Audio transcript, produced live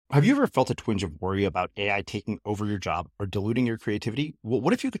Have you ever felt a twinge of worry about AI taking over your job or diluting your creativity? Well,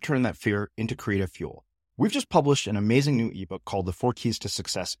 what if you could turn that fear into creative fuel? We've just published an amazing new ebook called The 4 Keys to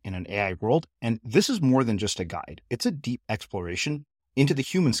Success in an AI World, and this is more than just a guide. It's a deep exploration into the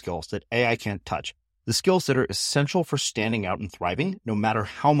human skills that AI can't touch, the skills that are essential for standing out and thriving, no matter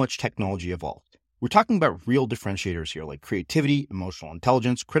how much technology evolves. We're talking about real differentiators here, like creativity, emotional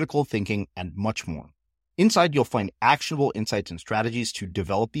intelligence, critical thinking, and much more. Inside, you'll find actionable insights and strategies to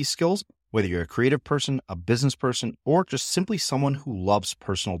develop these skills, whether you're a creative person, a business person, or just simply someone who loves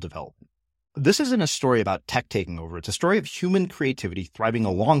personal development. This isn't a story about tech taking over. It's a story of human creativity thriving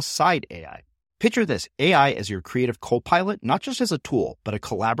alongside AI. Picture this, AI as your creative co-pilot, not just as a tool, but a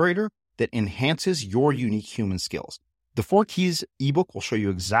collaborator that enhances your unique human skills. The 4 Keys ebook will show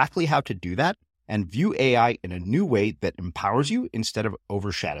you exactly how to do that and view AI in a new way that empowers you instead of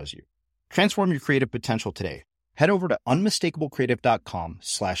overshadows you. Transform your creative potential today. Head over to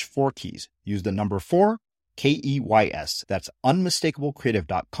unmistakablecreative.com/4keys. Use the number 4, KEYS. That's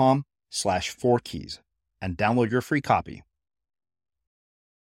unmistakablecreative.com/4keys and download your free copy.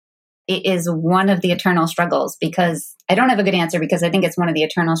 It is one of the eternal struggles, because I don't have a good answer, because I think it's one of the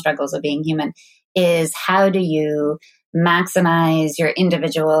eternal struggles of being human, is how do you maximize your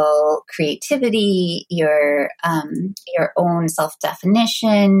individual creativity, your own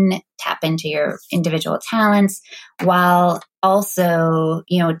self-definition, tap into your individual talents, while also,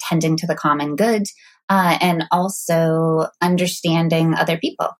 tending to the common good, and also understanding other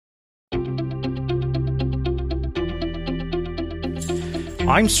people.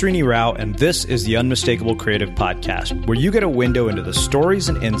 I'm Srini Rao, and this is the Unmistakable Creative Podcast, where you get a window into the stories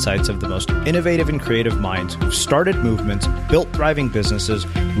and insights of the most innovative and creative minds who've started movements, built thriving businesses,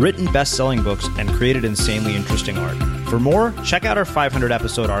 written best-selling books, and created insanely interesting art. For more, check out our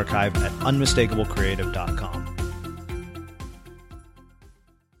 500-episode archive at unmistakablecreative.com.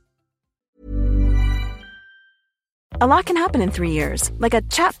 A lot can happen in 3 years, like a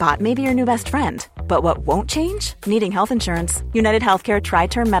chatbot may be your new best friend. But what won't change? Needing health insurance. United Healthcare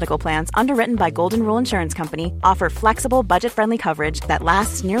Tri-Term Medical Plans, underwritten by Golden Rule Insurance Company, offer flexible, budget-friendly coverage that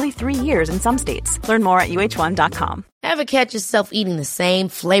lasts nearly 3 years in some states. Learn more at uh1.com. Ever catch yourself eating the same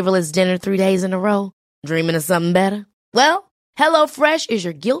flavorless dinner 3 days in a row? Dreaming of something better? Well, HelloFresh is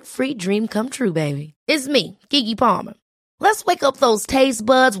your guilt-free dream come true, baby. It's me, Keke Palmer. Let's wake up those taste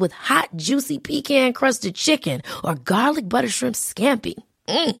buds with hot, juicy pecan-crusted chicken or garlic butter shrimp scampi.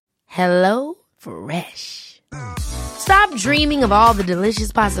 Hello Fresh. Stop dreaming of all the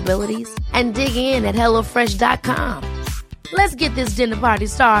delicious possibilities and dig in at HelloFresh.com. Let's get this dinner party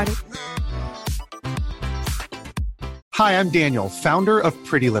started. Hi, I'm Daniel, founder of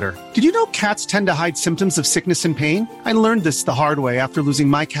Pretty Litter. Did you know cats tend to hide symptoms of sickness and pain? I learned this the hard way after losing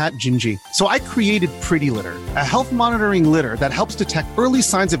my cat, Gingy. So I created Pretty Litter, a health monitoring litter that helps detect early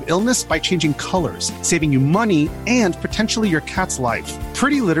signs of illness by changing colors, saving you money and potentially your cat's life.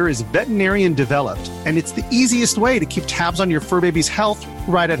 Pretty Litter is veterinarian developed, and it's the easiest way to keep tabs on your fur baby's health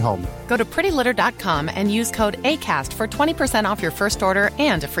right at home. Go to prettylitter.com and use code ACAST for 20% off your first order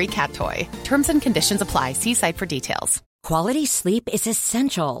and a free cat toy. Terms and conditions apply. See site for details. Quality sleep is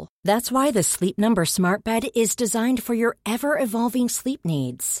essential. That's why the Sleep Number Smart Bed is designed for your ever-evolving sleep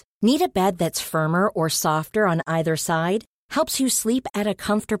needs. Need a bed that's firmer or softer on either side? Helps you sleep at a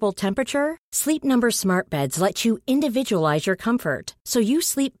comfortable temperature? Sleep Number Smart Beds let you individualize your comfort, so you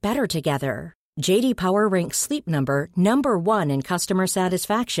sleep better together. J.D. Power ranks Sleep Number number 1 in customer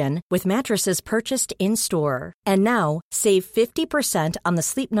satisfaction with mattresses purchased in-store. And now, save 50% on the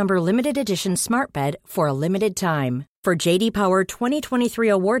Sleep Number Limited Edition Smart Bed for a limited time. For J.D. Power 2023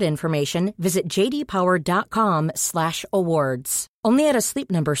 award information, visit jdpower.com/awards. Only at a Sleep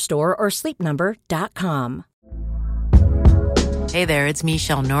Number store or sleepnumber.com. Hey there, it's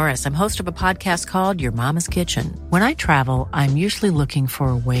Michelle Norris. I'm host of a podcast called Your Mama's Kitchen. When I travel, I'm usually looking for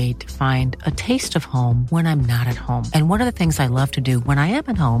a way to find a taste of home when I'm not at home. And one of the things I love to do when I am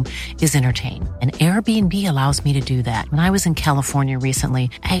at home is entertain. And Airbnb allows me to do that. When I was in California recently,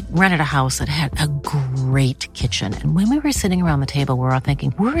 I rented a house that had a great kitchen. And when we were sitting around the table, we were all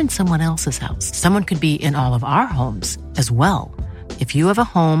thinking, we're in someone else's house. Someone could be in all of our homes as well. If you have a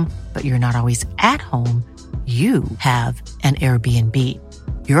home, but you're not always at home, you have an Airbnb.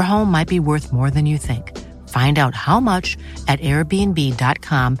 Your home might be worth more than you think. Find out how much at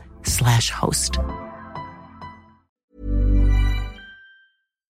airbnb.com/host.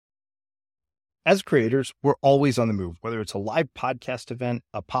 As creators, we're always on the move. Whether it's a live podcast event,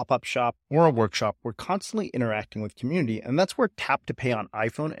 a pop-up shop, or a workshop, we're constantly interacting with community, and that's where Tap to Pay on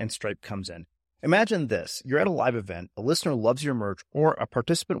iPhone and Stripe comes in. Imagine this. You're at a live event, a listener loves your merch, or a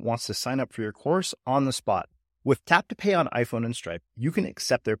participant wants to sign up for your course on the spot. With Tap to Pay on iPhone and Stripe, you can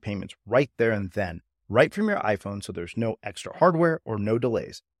accept their payments right there and then, right from your iPhone, so there's no extra hardware or no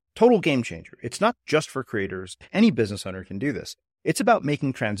delays. Total game changer. It's not just for creators. Any business owner can do this. It's about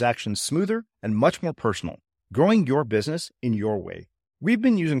making transactions smoother and much more personal, growing your business in your way. We've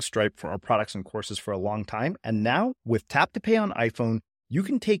been using Stripe for our products and courses for a long time, and now with Tap to Pay on iPhone, you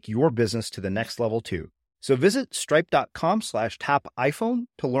can take your business to the next level too. So visit stripe.com/tapiphone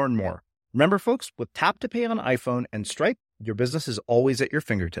to learn more. Remember, folks, with Tap to Pay on iPhone and Stripe, your business is always at your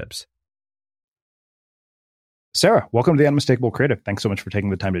fingertips. Sarah, welcome to the Unmistakable Creative. Thanks so much for taking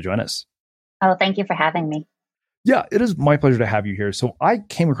the time to join us. Oh, thank you for having me. Yeah, it is my pleasure to have you here. So I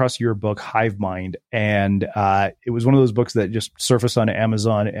came across your book, Hive Mind, and it was one of those books that just surfaced on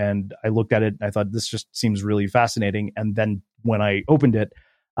Amazon, and I looked at it and I thought, this just seems really fascinating. And then when I opened it,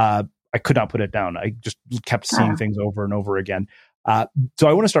 I could not put it down. I just kept seeing things over and over again. So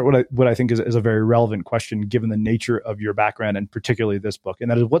I want to start with what I think is a very relevant question, given the nature of your background and particularly this book. And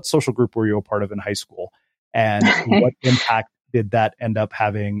that is, what social group were you a part of in high school? And what impact did that end up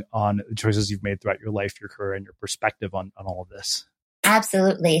having on the choices you've made throughout your life, your career, and your perspective on all of this?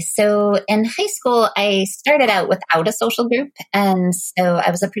 Absolutely. So in high school, I started out without a social group. And so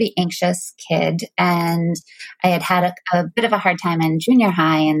I was a pretty anxious kid, and I had a bit of a hard time in junior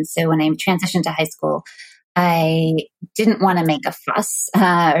high. And so when I transitioned to high school, I didn't want to make a fuss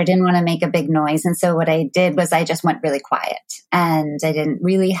or didn't want to make a big noise. And so what I did was I just went really quiet, and I didn't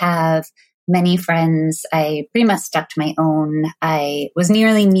really have many friends. I pretty much stuck to my own. I was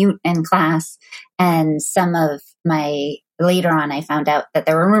nearly mute in class. And later on, I found out that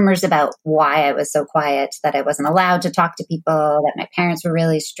there were rumors about why I was so quiet, that I wasn't allowed to talk to people, that my parents were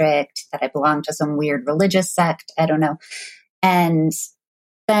really strict, that I belonged to some weird religious sect. I don't know. And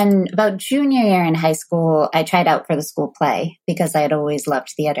then about junior year in high school, I tried out for the school play because I had always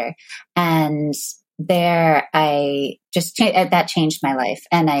loved theater. And there that changed my life.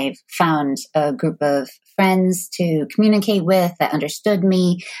 And I found a group of friends to communicate with that understood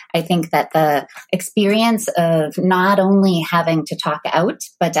me. I think that the experience of not only having to talk out,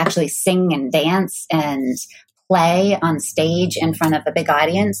 but to actually sing and dance and play on stage in front of a big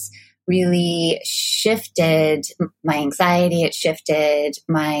audience really shifted my anxiety. It shifted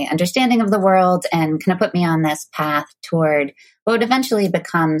my understanding of the world and kind of put me on this path toward what would eventually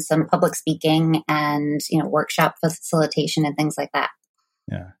become some public speaking and, workshop facilitation and things like that.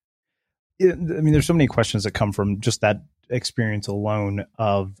 Yeah. I mean, there's so many questions that come from just that experience alone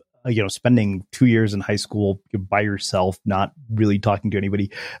of, spending 2 years in high school by yourself, not really talking to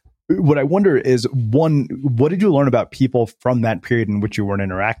anybody. What I wonder is, one, what did you learn about people from that period in which you weren't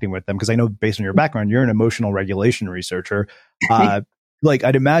interacting with them? Because I know based on your background, you're an emotional regulation researcher.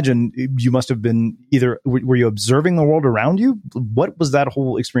 I'd imagine you must have been were you observing the world around you? What was that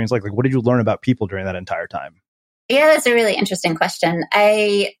whole experience like? Like, what did you learn about people during that entire time? Yeah, that's a really interesting question.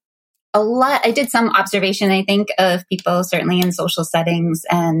 I did some observation, I think, of people, certainly in social settings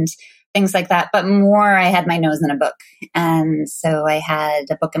and things like that, but more I had my nose in a book. And so I had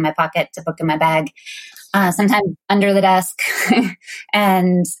a book in my pocket, a book in my bag, sometimes under the desk.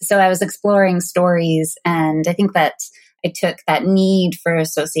 And so I was exploring stories. And I think that I took that need for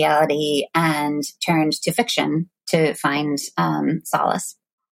sociality and turned to fiction to find solace.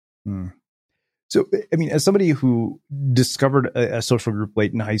 So, I mean, as somebody who discovered a social group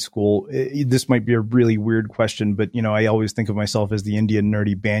late in high school, this might be a really weird question, but, I always think of myself as the Indian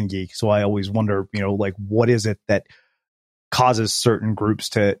nerdy band geek. So I always wonder, what is it that causes certain groups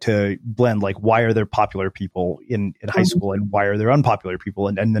to blend? Like, why are there popular people in high school, and why are there unpopular people?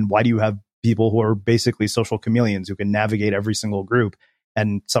 And then why do you have people who are basically social chameleons who can navigate every single group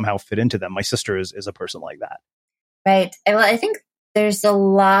and somehow fit into them? My sister is a person like that. Right. Well, I think there's a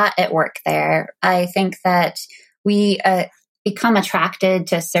lot at work there. I think that we become attracted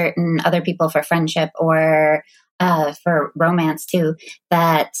to certain other people for friendship or for romance too.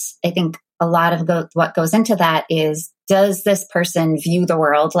 That I think a lot of what goes into that is, does this person view the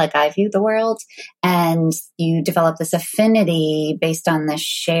world like I view the world? And you develop this affinity based on this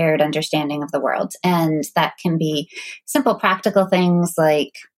shared understanding of the world. And that can be simple, practical things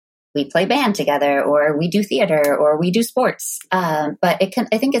like we play band together, or we do theater, or we do sports. But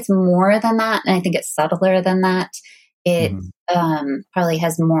I think it's more than that. And I think it's subtler than that. It probably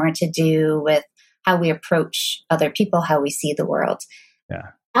has more to do with how we approach other people, how we see the world. Yeah.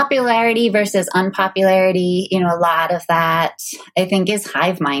 Popularity versus unpopularity, a lot of that I think is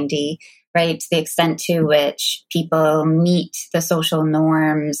hive-mindy, right? The extent to which people meet the social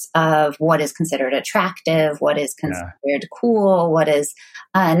norms of what is considered attractive, what is considered cool,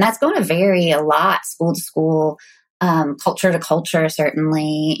 and that's going to vary a lot school to school. culture to culture,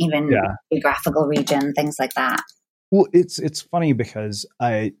 certainly, even geographical region, things like that. Well, it's funny because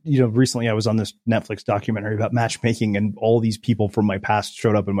recently I was on this Netflix documentary about matchmaking, and all these people from my past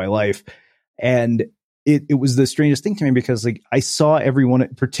showed up in my life. And it was the strangest thing to me because like I saw everyone,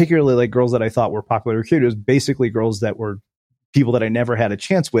 particularly like girls that I thought were popular or cute, it was basically girls that were people that I never had a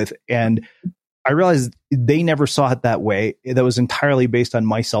chance with. And I realized they never saw it that way. That was entirely based on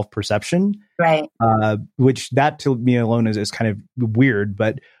my self-perception. Right. Which that to me alone is kind of weird.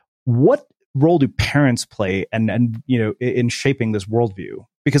 But what role do parents play and in shaping this worldview?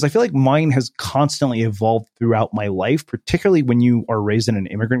 Because I feel like mine has constantly evolved throughout my life, particularly when you are raised in an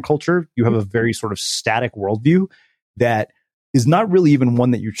immigrant culture. You have a very sort of static worldview that is not really even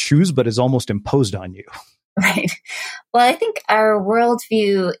one that you choose, but is almost imposed on you. Right. Well, I think our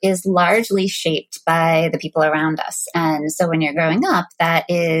worldview is largely shaped by the people around us. And so when you're growing up, that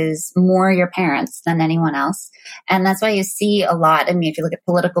is more your parents than anyone else. And that's why you see a lot. I mean, if you look at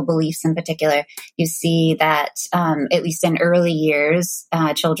political beliefs in particular, you see that at least in early years,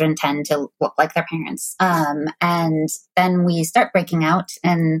 children tend to look like their parents. And then we start breaking out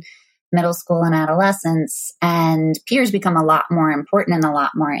in middle school and adolescence, and peers become a lot more important and a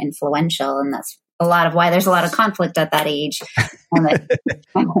lot more influential. And that's a lot of why there's a lot of conflict at that age.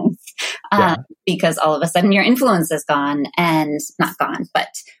 Because all of a sudden your influence is gone, and not gone, but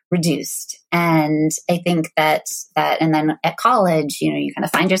reduced. And I think that, and then at college, you kind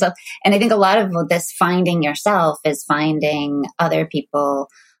of find yourself. And I think a lot of this finding yourself is finding other people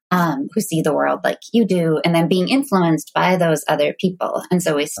who see the world like you do, and then being influenced by those other people. And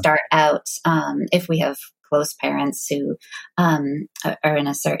so we start out, if we have close parents who are in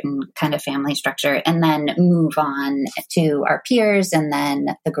a certain kind of family structure, and then move on to our peers and then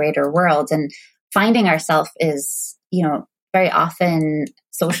the greater world. And finding ourselves is, very often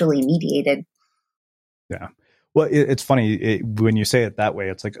socially mediated. Yeah. Well, it's funny when you say it that way.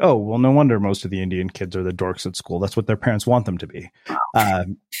 It's like, oh, well, no wonder most of the Indian kids are the dorks at school. That's what their parents want them to be.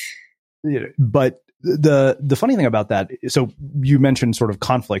 But the funny thing about that, so you mentioned sort of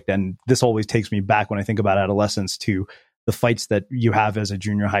conflict, and this always takes me back when I think about adolescence to the fights that you have as a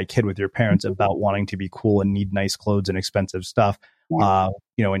junior high kid with your parents about wanting to be cool and need nice clothes and expensive stuff. Yeah.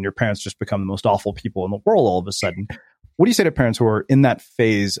 And your parents just become the most awful people in the world all of a sudden. What do you say to parents who are in that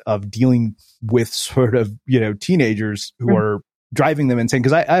phase of dealing with sort of, teenagers who are driving them insane?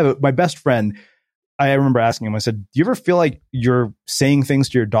 Because I have my best friend, I remember asking him, I said, do you ever feel like you're saying things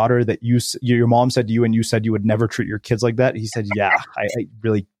to your daughter that your mom said to you and you said you would never treat your kids like that? He said, yeah, I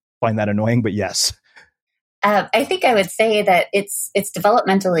really find that annoying, but yes. I think I would say that it's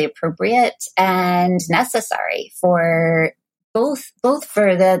developmentally appropriate and necessary for both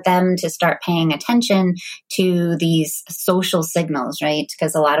for them to start paying attention to these social signals, right?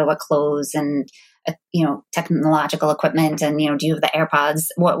 Because a lot of what clothes and technological equipment and, do you have the AirPods?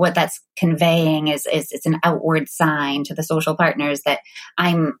 What that's conveying is it's an outward sign to the social partners that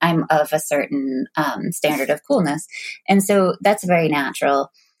I'm of a certain standard of coolness. And so that's very natural.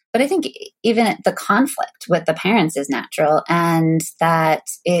 But I think even the conflict with the parents is natural, and that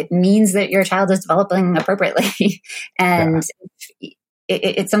it means that your child is developing appropriately. And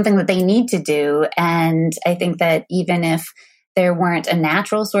it's something that they need to do. And I think that even if there weren't a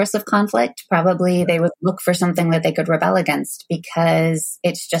natural source of conflict, probably they would look for something that they could rebel against, because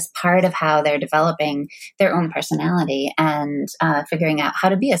it's just part of how they're developing their own personality and figuring out how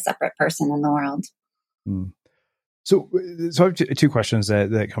to be a separate person in the world. Mm. So I have two questions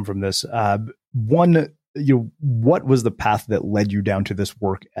that come from this. One, what was the path that led you down to this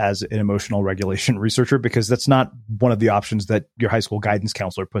work as an emotional regulation researcher? Because that's not one of the options that your high school guidance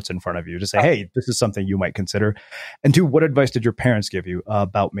counselor puts in front of you to say, hey, this is something you might consider. And two, what advice did your parents give you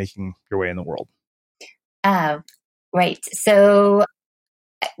about making your way in the world? Right. So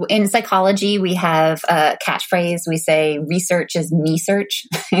in psychology, we have a catchphrase. We say research is me search,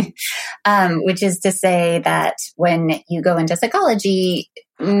 which is to say that when you go into psychology,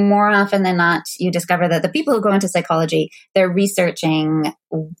 more often than not, you discover that the people who go into psychology, they're researching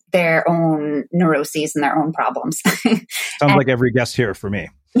their own neuroses and their own problems. Sounds like every guest here for me.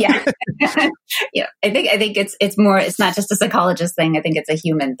 Yeah. I think it's more, it's not just a psychologist thing. I think it's a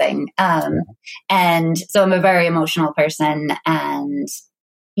human thing. And so I'm a very emotional person, and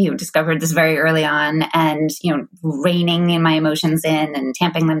discovered this very early on, and, reining in my emotions in and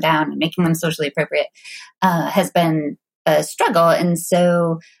tamping them down and making them socially appropriate, has been a struggle. And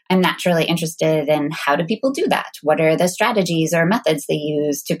so I'm naturally interested in how do people do that? What are the strategies or methods they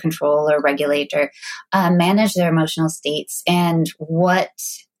use to control or regulate or manage their emotional states? And what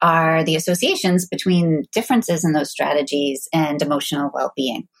are the associations between differences in those strategies and emotional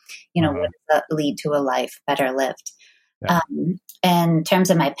well-being? what does that lead to a life better lived? Yeah. In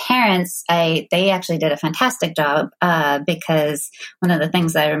terms of my parents, they actually did a fantastic job because one of the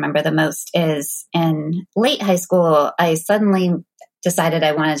things that I remember the most is in late high school, I suddenly decided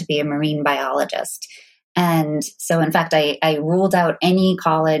I wanted to be a marine biologist. And so, in fact, I ruled out any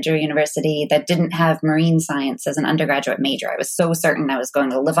college or university that didn't have marine science as an undergraduate major. I was so certain I was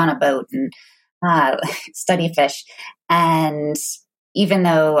going to live on a boat and study fish. And even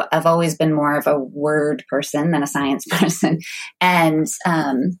though I've always been more of a word person than a science person. And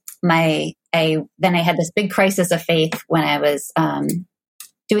then I had this big crisis of faith when I was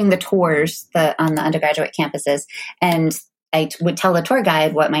doing the tours on the undergraduate campuses. And I would tell the tour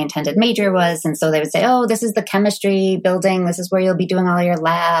guide what my intended major was. And so they would say, oh, this is the chemistry building. This is where you'll be doing all your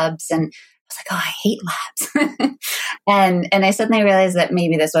labs. And I was like, oh, I hate labs. and I suddenly realized that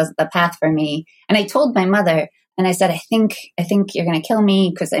maybe this wasn't the path for me. And I told my mother, and I said, I think you're going to kill me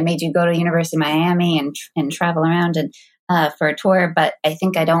because I made you go to University of Miami and travel around and for a tour. But I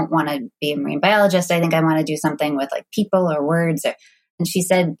think I don't want to be a marine biologist. I think I want to do something with like people or words. And she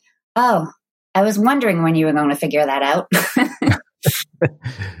said, oh, I was wondering when you were going to figure that out.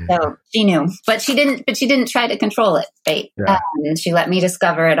 So she knew, but she didn't try to control it. Fate. Yeah. She let me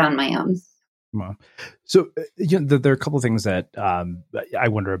discover it on my own. Wow. So there are a couple of things that I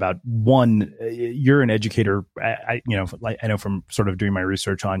wonder about. One, you're an educator. I know from sort of doing my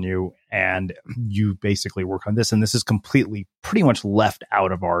research on you, and you basically work on this, and this is completely pretty much left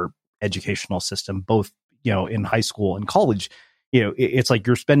out of our educational system, both in high school and college. It's like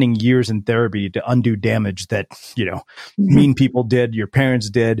you're spending years in therapy to undo damage that mean people did, your parents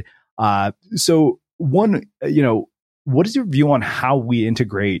did. So one, what is your view on how we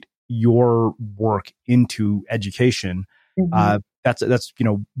integrate your work into education? Mm-hmm. That's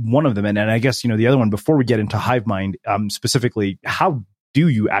one of them, and I guess the other one, before we get into hive mind, specifically, how do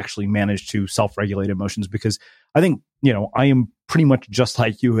you actually manage to self-regulate emotions? Because I think I am pretty much just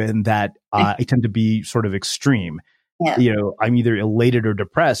like you in that I tend to be sort of extreme. Yeah. I'm either elated or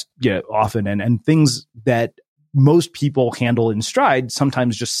depressed often, and things that most people handle in stride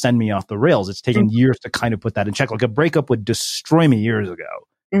sometimes just send me off the rails. It's taken years to kind of put that in check. Like a breakup would destroy me years ago.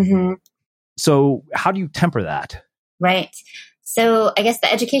 Mm-hmm. So how do you temper that? Right. So I guess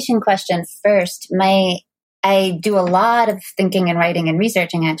the education question first. I do a lot of thinking and writing and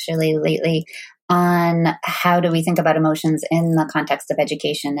researching actually lately on how do we think about emotions in the context of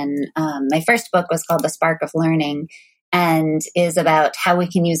education. And my first book was called The Spark of Learning, and is about how we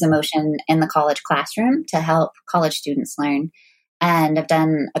can use emotion in the college classroom to help college students learn. And I've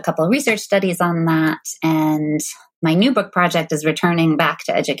done a couple of research studies on that. And my new book project is returning back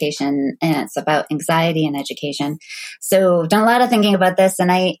to education, and it's about anxiety in education. So I've done a lot of thinking about this. And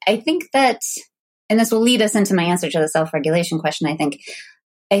I think that, and this will lead us into my answer to the self-regulation question,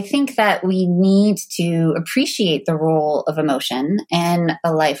 I think that we need to appreciate the role of emotion in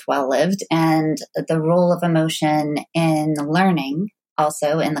a life well lived, and the role of emotion in learning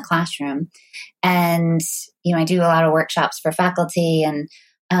also in the classroom. And, I do a lot of workshops for faculty, and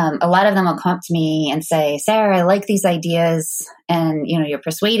a lot of them will come up to me and say, Sarah, I like these ideas. And, you're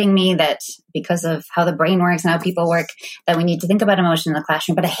persuading me that because of how the brain works and how people work, that we need to think about emotion in the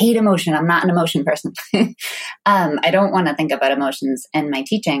classroom. But I hate emotion. I'm not an emotion person. I don't want to think about emotions in my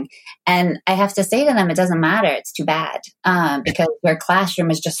teaching. And I have to say to them, it doesn't matter. It's too bad because their classroom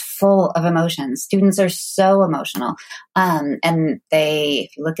is just full of emotions. Students are so emotional. And if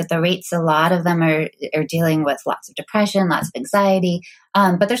you look at the rates, a lot of them are dealing with lots of depression, lots of anxiety.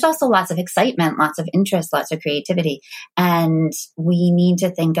 But there's also lots of excitement, lots of interest, lots of creativity. And we need to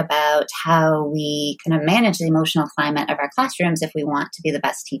think about how we kind of manage the emotional climate of our classrooms if we want to be the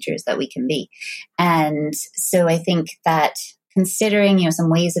best teachers that we can be. And so I think that considering, some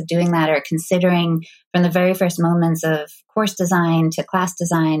ways of doing that, or considering from the very first moments of course design to class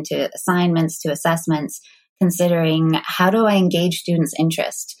design to assignments to assessments, considering how do I engage students'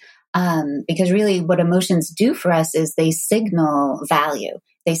 interest? Because really what emotions do for us is they signal value.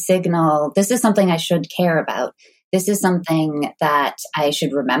 They signal, this is something I should care about. This is something that I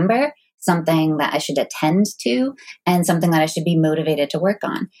should remember, something that I should attend to, and something that I should be motivated to work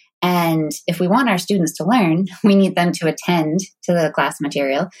on. And if we want our students to learn, we need them to attend to the class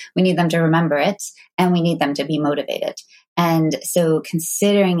material. We need them to remember it, and we need them to be motivated. And so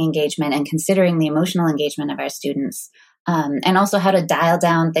considering engagement and considering the emotional engagement of our students, and also how to dial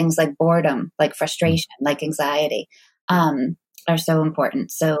down things like boredom, like frustration, like anxiety, are so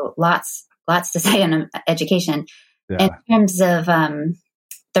important. So lots to say in education. Yeah. In terms of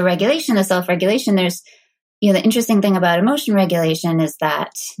the regulation of self-regulation, there's, the interesting thing about emotion regulation is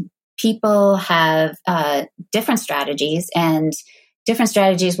that people have different strategies, and different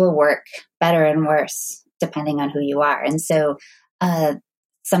strategies will work better and worse depending on who you are. And so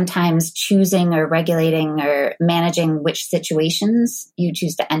sometimes choosing or regulating or managing which situations you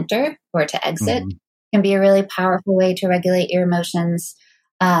choose to enter or to exit can be a really powerful way to regulate your emotions.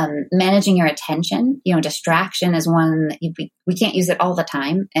 Managing your attention, distraction is one that we can't use it all the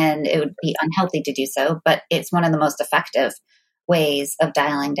time, and it would be unhealthy to do so, but it's one of the most effective ways of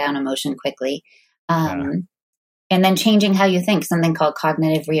dialing down emotion quickly. And then changing how you think, something called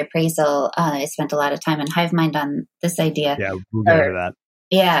cognitive reappraisal. I spent a lot of time in HiveMind on this idea. Yeah, we'll get into that.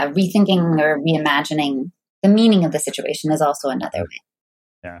 Yeah, rethinking or reimagining the meaning of the situation is also another way.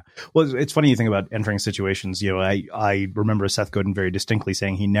 Yeah. Well, it's funny you think about entering situations. I remember Seth Godin very distinctly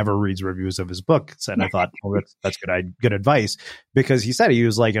saying he never reads reviews of his books. And I thought, well, that's good advice, because he said, he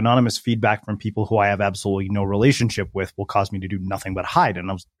was like, anonymous feedback from people who I have absolutely no relationship with will cause me to do nothing but hide. And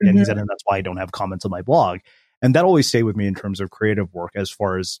he said, and that's why I don't have comments on my blog. And that always stayed with me in terms of creative work, as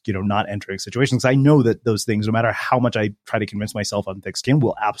far as, not entering situations. I know that those things, no matter how much I try to convince myself I'm thick skinned,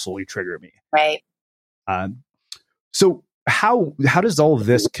 will absolutely trigger me. Right. So how does all of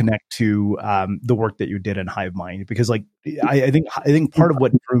this connect to the work that you did in HiveMind? Because I think part of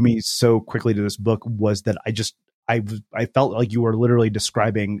what drew me so quickly to this book was that I felt like you were literally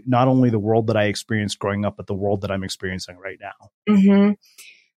describing not only the world that I experienced growing up, but the world that I'm experiencing right now. Mm-hmm.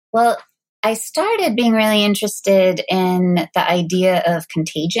 Well, I started being really interested in the idea of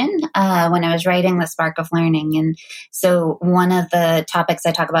contagion when I was writing The Spark of Learning. And so one of the topics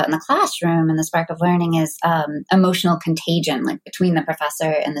I talk about in the classroom in The Spark of Learning is emotional contagion, like between the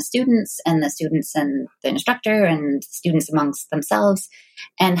professor and the students and the instructor and students amongst themselves,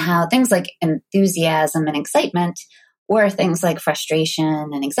 and how things like enthusiasm and excitement or things like frustration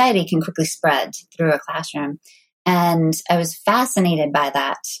and anxiety can quickly spread through a classroom. And I was fascinated by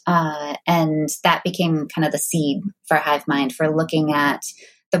that. And that became kind of the seed for HiveMind, for looking at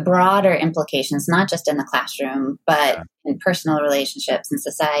the broader implications, not just in the classroom, but in personal relationships and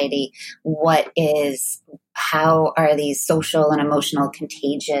society. How are these social and emotional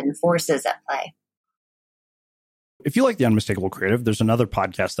contagion forces at play? If you like The Unmistakable Creative, there's another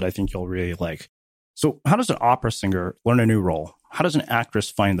podcast that I think you'll really like. So how does an opera singer learn a new role? How does an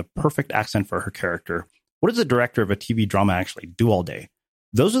actress find the perfect accent for her character? What does the director of a TV drama actually do all day?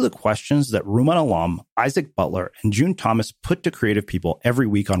 Those are the questions that Ruman alum Isaac Butler and June Thomas put to creative people every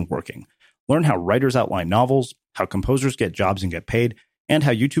week on Working. Learn how writers outline novels, how composers get jobs and get paid, and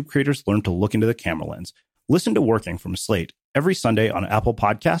how YouTube creators learn to look into the camera lens. Listen to Working from Slate every Sunday on Apple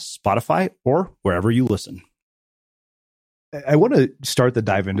Podcasts, Spotify, or wherever you listen. I want to start the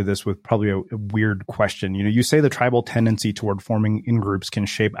dive into this with probably a weird question. You say the tribal tendency toward forming in-groups can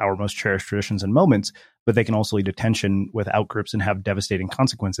shape our most cherished traditions and moments, but they can also lead to tension with out-groups and have devastating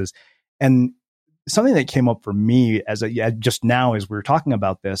consequences. And something that came up for me just now as we were talking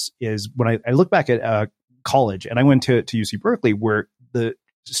about this is when I look back at college, and I went to UC Berkeley, where the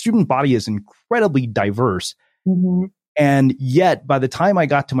student body is incredibly diverse. Mm-hmm. And yet, by the time I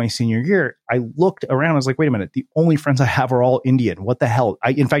got to my senior year, I looked around. I was like, wait a minute. The only friends I have are all Indian. What the hell?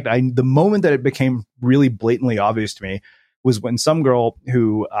 The moment that it became really blatantly obvious to me was when some girl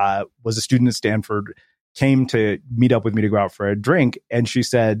who was a student at Stanford came to meet up with me to go out for a drink. And she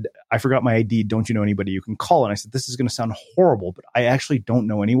said, I forgot my ID. Don't you know anybody you can call? And I said, this is going to sound horrible, but I actually don't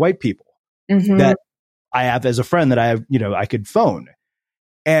know any white people that I have as a friend that I could phone.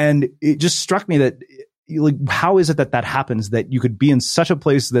 And it just struck me that, how is it that happens, that you could be in such a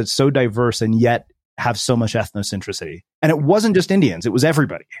place that's so diverse and yet have so much ethnocentricity? And it wasn't just Indians, it was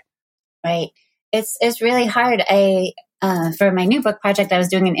everybody. Right. It's really hard. For my new book project, I was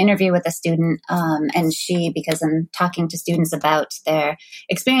doing an interview with a student, and because I'm talking to students about their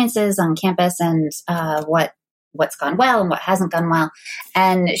experiences on campus and what's gone well and what hasn't gone well.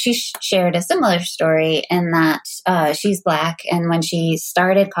 And she shared a similar story in that she's Black, and when she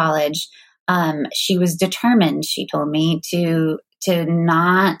started college, she was determined, she told me, to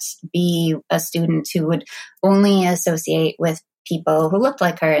not be a student who would only associate with people who looked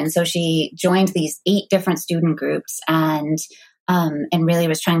like her. And so she joined these 8 different student groups and really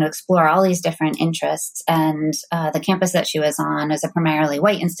was trying to explore all these different interests. And the campus that she was on was a primarily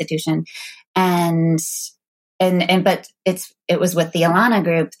white institution. But it was with the Alana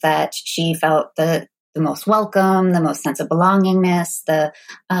group that she felt the most welcome, the most sense of belongingness, that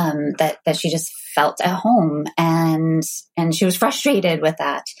she just felt at home, and she was frustrated with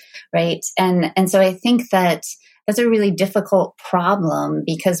that, right? And so I think that that's a really difficult problem,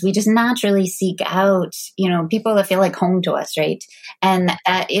 because we just naturally seek out, people that feel like home to us, right? And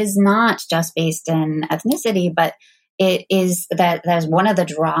that is not just based in ethnicity, but it is that's one of the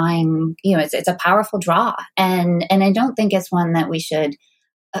drawing, it's a powerful draw. And I don't think it's one that we should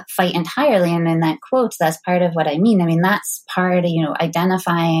fight entirely. And in that quote, that's part of what I mean. I mean, that's part of,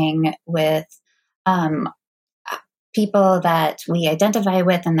 identifying with people that we identify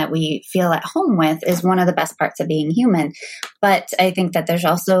with and that we feel at home with is one of the best parts of being human. But I think that there's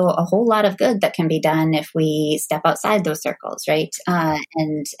also a whole lot of good that can be done if we step outside those circles, right?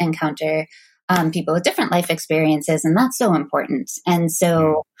 And encounter people with different life experiences. And that's so important. And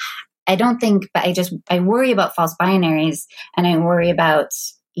so I don't think, but I worry about false binaries, and I worry about,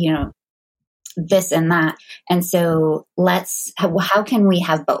 this and that. And so how can we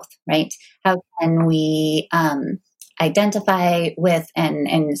have both, right? How can we identify with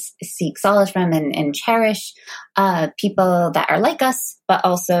and seek solace from and cherish people that are like us, but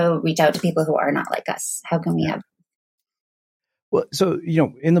also reach out to people who are not like us? How can we have? Well, so,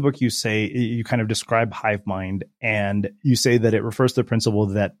 in the book, you kind of describe hive mind, and you say that it refers to the principle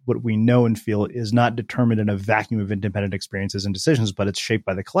that what we know and feel is not determined in a vacuum of independent experiences and decisions, but it's shaped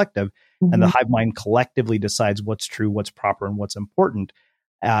by the collective. Mm-hmm. And the hive mind collectively decides what's true, what's proper, and what's important.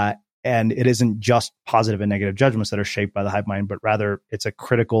 And it isn't just positive and negative judgments that are shaped by the hive mind, but rather it's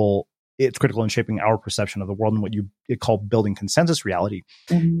critical in shaping our perception of the world and what you call building consensus reality.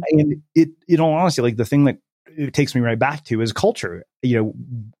 Mm-hmm. And in all honesty, like the thing that it takes me right back to is culture.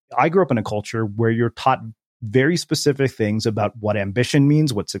 I grew up in a culture where you're taught very specific things about what ambition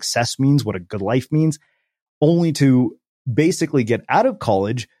means, what success means, what a good life means, only to basically get out of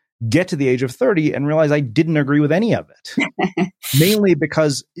college, get to the age of 30 and realize I didn't agree with any of it. Mainly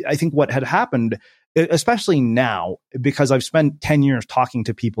because I think what had happened, especially now, because I've spent 10 years talking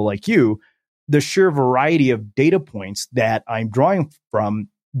to people like you, the sheer variety of data points that I'm drawing from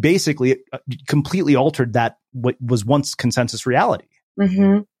basically completely altered that what was once consensus reality.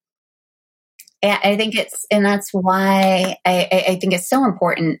 Mm-hmm. Yeah, I think that's why I think it's so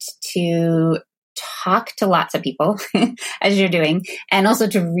important to talk to lots of people as you're doing, and also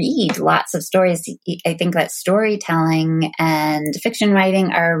to read lots of stories. I think that storytelling and fiction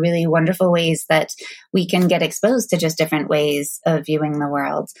writing are really wonderful ways that we can get exposed to just different ways of viewing the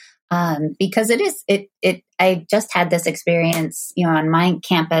world. Because I just had this experience, on my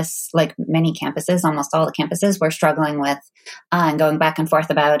campus, like many campuses, almost all the campuses were struggling with going back and forth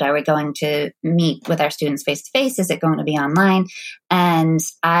about, are we going to meet with our students face to face? Is it going to be online? And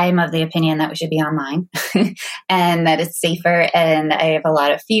I'm of the opinion that we should be online and that it's safer. And I have a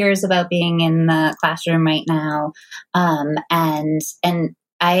lot of fears about being in the classroom right now. And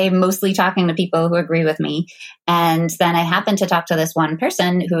I'm mostly talking to people who agree with me. And then I happen to talk to this one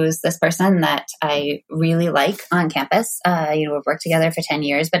person who's this person that I really like on campus. We've worked together for 10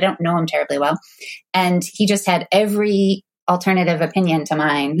 years, but I don't know him terribly well. And he just had every alternative opinion to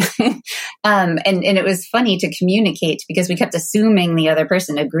mine. And it was funny to communicate because we kept assuming the other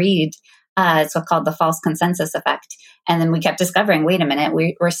person agreed. It's what's called the false consensus effect. And then we kept discovering, wait a minute,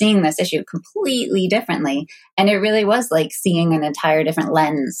 we're seeing this issue completely differently. And it really was like seeing an entire different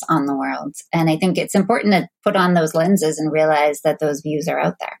lens on the world. And I think it's important to put on those lenses and realize that those views are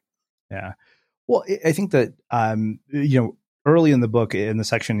out there. Yeah. Well, I think that, early in the book, in the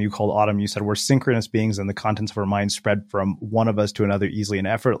section you called Autumn, you said we're synchronous beings and the contents of our minds spread from one of us to another easily and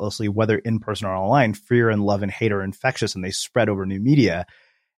effortlessly, whether in person or online. Fear and love and hate are infectious and they spread over new media.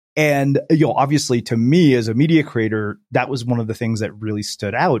 And, obviously to me as a media creator, that was one of the things that really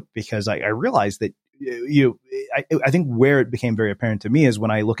stood out because I realized that, I think where it became very apparent to me is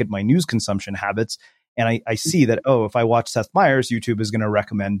when I look at my news consumption habits and I see that, if I watch Seth Meyers, YouTube is going to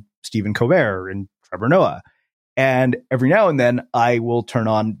recommend Stephen Colbert and Trevor Noah. And every now and then I will turn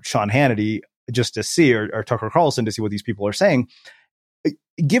on Sean Hannity just to see, or Tucker Carlson to see what these people are saying.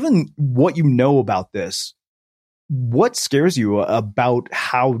 Given what you know about this, what scares you about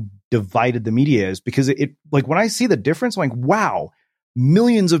how divided the media is? Because it like when I see the difference, I'm like, wow,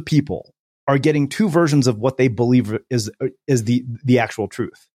 millions of people are getting two versions of what they believe is the actual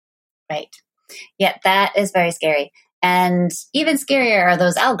truth. Right. Yeah, that is very scary. And even scarier are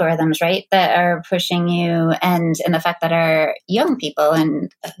those algorithms, right, that are pushing you, and the fact that our young people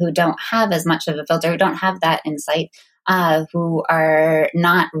and who don't have as much of a filter, who don't have that insight, who are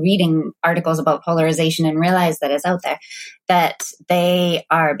not reading articles about polarization and realize that it's out there, that they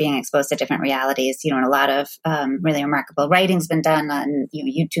are being exposed to different realities. And a lot of really remarkable writing's been done on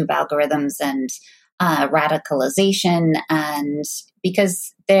YouTube algorithms and radicalization, and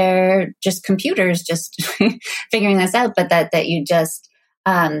because they're just computers just figuring this out, but that you just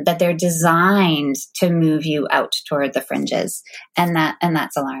that they're designed to move you out toward the fringes, and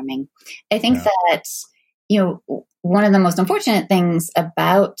that's alarming. I think that one of the most unfortunate things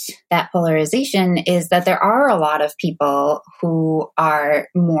about that polarization is that there are a lot of people who are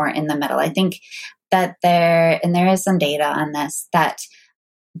more in the middle. I think that there is some data on this, that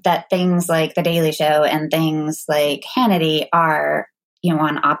things like The Daily Show and things like Hannity are,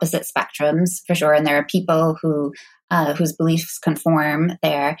 on opposite spectrums for sure. And there are people whose beliefs conform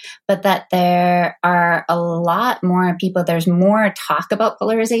there, but that there are a lot more people. There's more talk about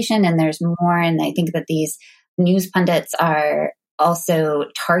polarization, and there's more. And I think that these news pundits are also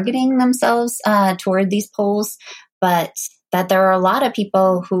targeting themselves toward these polls, but that there are a lot of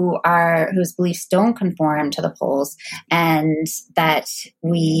people whose beliefs don't conform to the polls, and that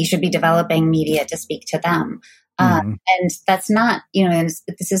we should be developing media to speak to them. And that's not,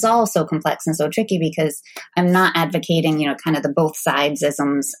 this is all so complex and so tricky, because I'm not advocating, kind of the both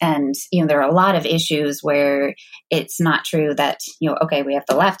sides-isms. And, there are a lot of issues where it's not true that, okay, we have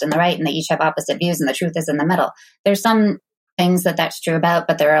the left and the right and they each have opposite views and the truth is in the middle. There's some things that's true about,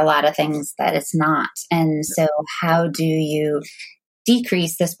 but there are a lot of things that it's not. And so how do you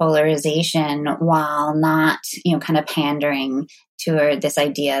decrease this polarization while not, kind of pandering to this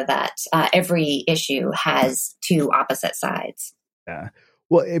idea that every issue has two opposite sides? Yeah.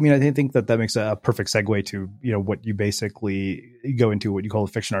 Well, I mean, I think that makes a perfect segue to, what you basically go into, what you call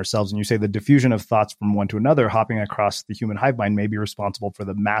the fiction ourselves. And you say the diffusion of thoughts from one to another, hopping across the human hive mind, may be responsible for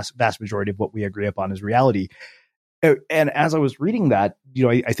the vast majority of what we agree upon as reality. And as I was reading that,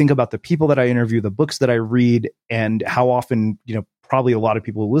 I think about the people that I interview, the books that I read, and how often, probably a lot of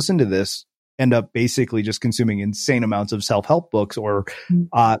people who listen to this end up basically just consuming insane amounts of self-help books, or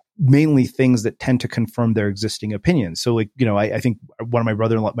mainly things that tend to confirm their existing opinions. So, I think one of my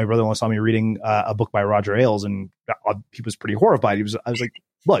brother-in-law saw me reading a book by Roger Ailes, and he was pretty horrified. I was like,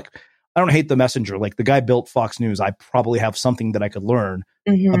 look, I don't hate the messenger. Like, the guy built Fox News. I probably have something that I could learn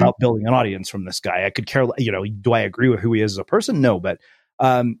about building an audience from this guy. I could care, do I agree with who he is as a person? No, but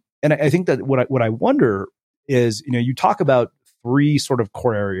and I think that what I wonder is, you talk about three sort of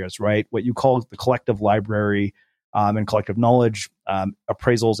core areas, right? What you call the collective library and collective knowledge,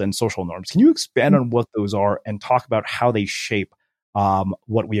 appraisals, and social norms. Can you expand on what those are and talk about how they shape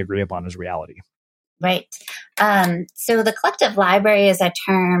what we agree upon as reality? Right. So the collective library is a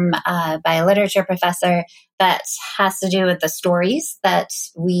term by a literature professor that has to do with the stories that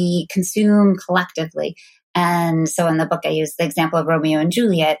we consume collectively. And so in the book, I use the example of Romeo and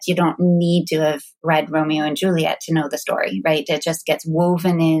Juliet. You don't need to have read Romeo and Juliet to know the story, right? It just gets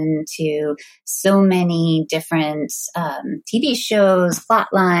woven into so many different TV shows, plot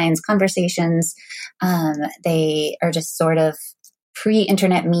lines, conversations. They are just sort of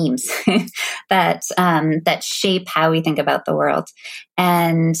pre-internet memes that shape how we think about the world.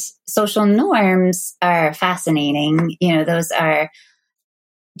 And social norms are fascinating. Those are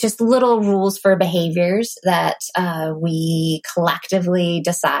just little rules for behaviors that we collectively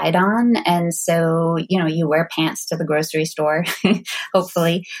decide on. And so, you wear pants to the grocery store,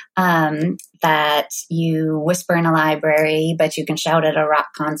 hopefully, that you whisper in a library, but you can shout at a rock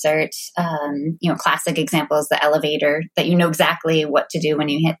concert. Classic examples, the elevator, that you know exactly what to do when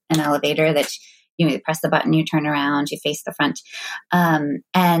you hit an elevator, that you press the button, you turn around, you face the front.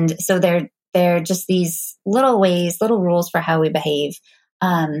 And so they're just these little ways, little rules for how we behave.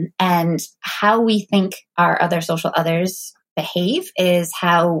 And how we think our other social others behave is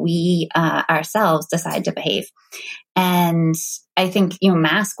how we ourselves decide to behave. And I think,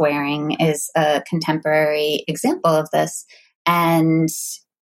 mask wearing is a contemporary example of this. And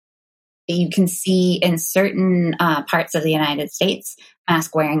you can see in certain parts of the United States,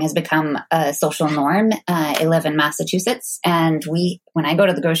 mask wearing has become a social norm. I live in Massachusetts, and when I go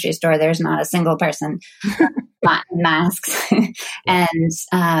to the grocery store, there's not a single person not in masks. And,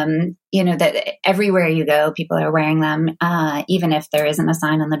 that everywhere you go, people are wearing them, even if there isn't a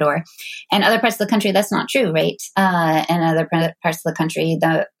sign on the door. And other parts of the country, that's not true, right? And other parts of the country,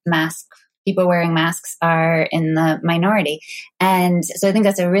 people wearing masks are in the minority. And so I think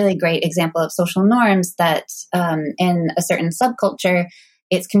that's a really great example of social norms that in a certain subculture,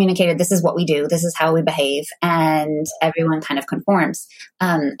 it's communicated, this is what we do, this is how we behave, and everyone kind of conforms.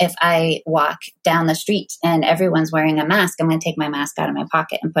 If I walk down the street and everyone's wearing a mask, I'm going to take my mask out of my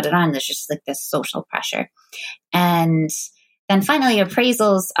pocket and put it on. There's just like this social pressure. And then finally,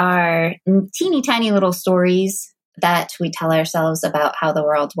 appraisals are teeny tiny little stories that we tell ourselves about how the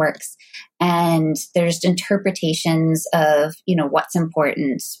world works. And there's interpretations of, what's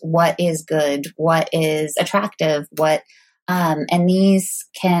important, what is good, what is attractive, and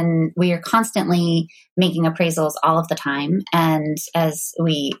we are constantly making appraisals all of the time. And as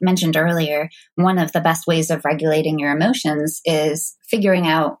we mentioned earlier, one of the best ways of regulating your emotions is figuring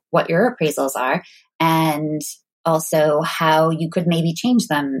out what your appraisals are and also how you could maybe change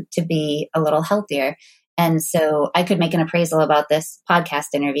them to be a little healthier. And so I could make an appraisal about this podcast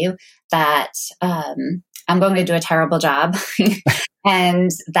interview that I'm going to do a terrible job and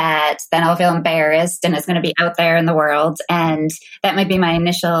that then I'll feel embarrassed and it's going to be out there in the world. And that might be my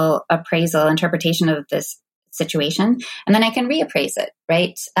initial appraisal interpretation of this situation. And then I can reappraise it,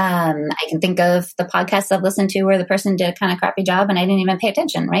 right? I can think of the podcasts I've listened to where the person did a kind of crappy job and I didn't even pay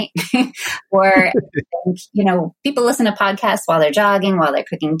attention, right? Or, people listen to podcasts while they're jogging, while they're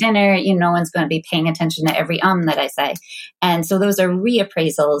cooking dinner. No one's going to be paying attention to every that I say. And so those are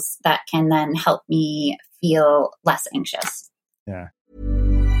reappraisals that can then help me feel less anxious. Yeah.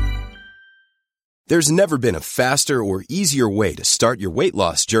 There's never been a faster or easier way to start your weight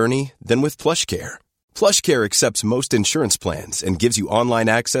loss journey than with PlushCare. PlushCare accepts most insurance plans and gives you online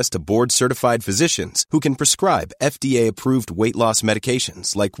access to board-certified physicians who can prescribe FDA-approved weight loss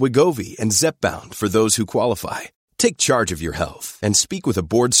medications like Wegovy and Zepbound for those who qualify. Take charge of your health and speak with a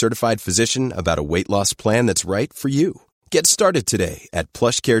board-certified physician about a weight loss plan that's right for you. Get started today at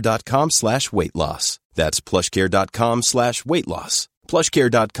plushcare.com/weight loss. That's plushcare.com/weight loss.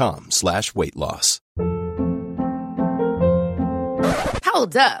 plushcare.com/weight loss.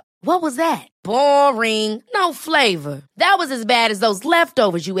 Hold up. What was that? Boring. No flavor. That was as bad as those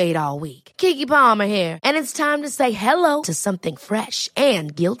leftovers you ate all week. Keke Palmer here. And it's time to say hello to something fresh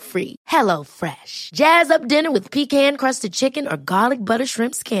and guilt-free. Hello Fresh. Jazz up dinner with pecan-crusted chicken or garlic butter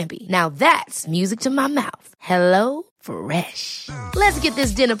shrimp scampi. Now that's music to my mouth. Hello Fresh. Let's get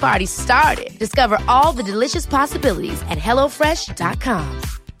this dinner party started. Discover all the delicious possibilities at HelloFresh.com.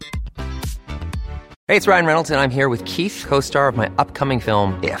 Hey, it's Ryan Reynolds, and I'm here with Keith, co-star of my upcoming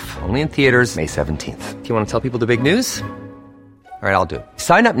film, If, only in theaters May 17th. Do you want to tell people the big news? All right, I'll do it.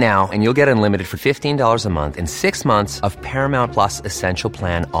 Sign up now and you'll get unlimited for $15 a month and 6 months of Paramount Plus Essential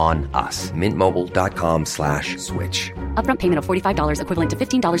Plan on us. MintMobile.com/switch. Upfront payment of $45 equivalent to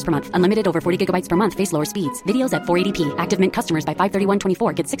 $15 per month. Unlimited over 40 gigabytes per month. Face lower speeds. Videos at 480p. Active Mint customers by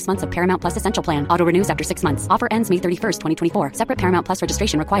 531.24 get 6 months of Paramount Plus Essential Plan. Auto renews after 6 months. Offer ends May 31st, 2024. Separate Paramount Plus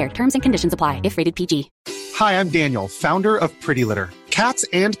registration required. Terms and conditions apply if rated PG. Hi, I'm Daniel, founder of Pretty Litter. Cats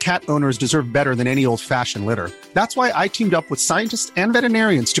and cat owners deserve better than any old-fashioned litter. That's why I teamed up with scientists and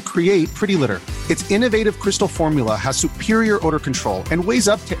veterinarians to create Pretty Litter. Its innovative crystal formula has superior odor control and weighs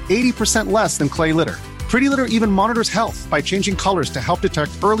up to 80% less than clay litter. Pretty Litter even monitors health by changing colors to help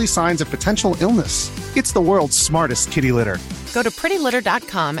detect early signs of potential illness. It's the world's smartest kitty litter. Go to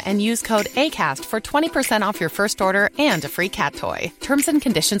prettylitter.com and use code ACAST for 20% off your first order and a free cat toy. Terms and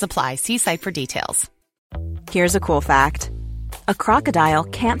conditions apply. See site for details. Here's a cool fact. A crocodile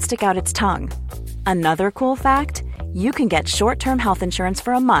can't stick out its tongue. Another cool fact, you can get short-term health insurance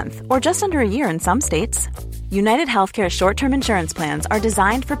for a month or just under a year in some states. United Healthcare short-term insurance plans are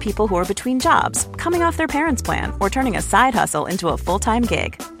designed for people who are between jobs, coming off their parents' plan, or turning a side hustle into a full-time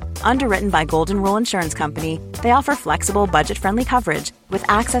gig. Underwritten by Golden Rule Insurance Company, they offer flexible, budget-friendly coverage with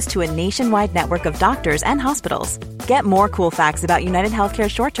access to a nationwide network of doctors and hospitals. Get more cool facts about United Healthcare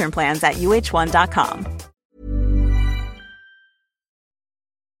short-term plans at uh1.com.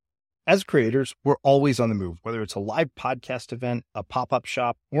 As creators, we're always on the move. Whether it's a live podcast event, a pop-up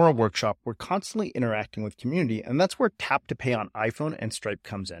shop, or a workshop, we're constantly interacting with community, and that's where Tap to Pay on iPhone and Stripe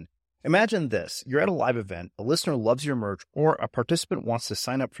comes in. Imagine this. You're at a live event, a listener loves your merch, or a participant wants to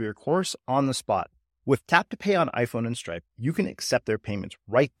sign up for your course on the spot. With Tap to Pay on iPhone and Stripe, you can accept their payments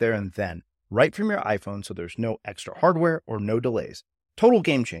right there and then, right from your iPhone, so there's no extra hardware or no delays. Total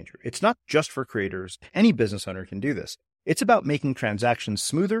game changer. It's not just for creators. Any business owner can do this. It's about making transactions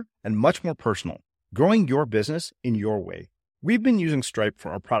smoother and much more personal, growing your business in your way. We've been using Stripe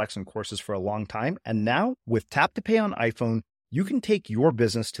for our products and courses for a long time, and now with Tap to Pay on iPhone, you can take your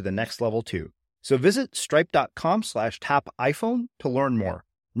business to the next level too. So visit stripe.com/tapiphone to learn more.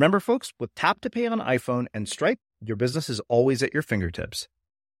 Remember, folks, with Tap to Pay on iPhone and Stripe, your business is always at your fingertips.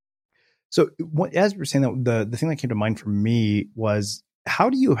 So as you were saying, that the thing that came to mind for me was, how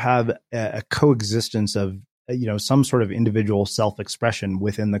do you have a coexistence of some sort of individual self-expression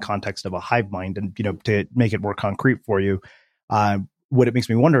within the context of a hive mind? And, to make it more concrete for you, what it makes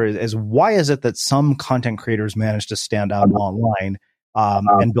me wonder is why is it that some content creators manage to stand out online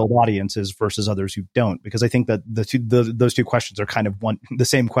and build audiences versus others who don't? Because I think that those two questions are kind of the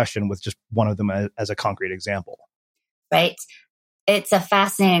same question, with just one of them as a concrete example. Right. It's a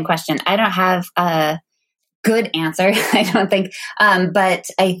fascinating question. I don't have a good answer, I don't think. But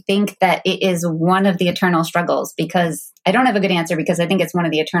I think that it is one of the eternal struggles, because I don't have a good answer, because I think it's one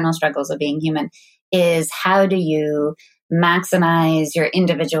of the eternal struggles of being human, is how do you maximize your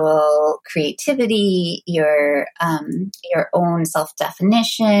individual creativity, your own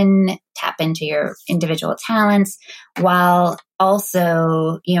self-definition, tap into your individual talents, while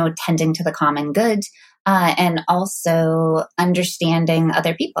also, tending to the common good, and also understanding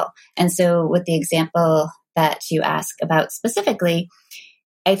other people. And so with the example that you ask about specifically,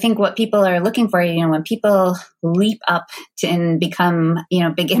 I think what people are looking for, when people leap up and become,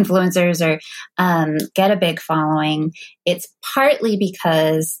 big influencers or get a big following, it's partly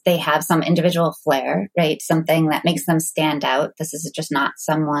because they have some individual flair, right? Something that makes them stand out. This is just not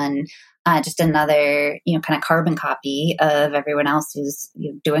someone, just another, kind of carbon copy of everyone else who's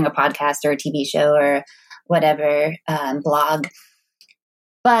doing a podcast or a TV show or whatever, blog.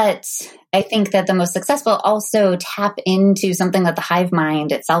 But I think that the most successful also tap into something that the hive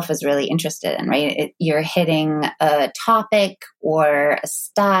mind itself is really interested in, right? You're hitting a topic or a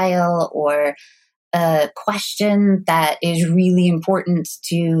style or a question that is really important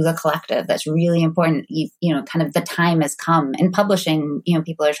to the collective, that's really important. Kind of the time has come. In publishing,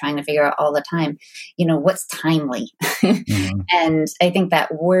 people are trying to figure out all the time, what's timely. Mm-hmm. And I think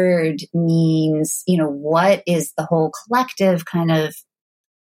that word means, what is the whole collective kind of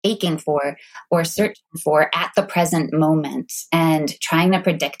aching for or searching for at the present moment, and trying to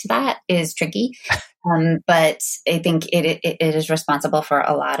predict that is tricky. But I think it is responsible for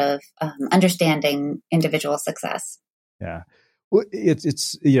a lot of understanding individual success. Yeah. Well,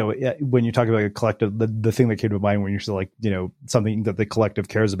 it's when you talk about a collective, the thing that came to mind when you're still like, something that the collective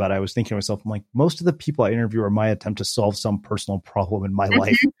cares about, I was thinking to myself, I'm like, most of the people I interview are my attempt to solve some personal problem in my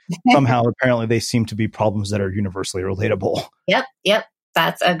life. Somehow, apparently, they seem to be problems that are universally relatable. Yep.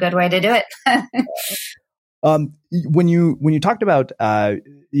 That's a good way to do it. When you talked about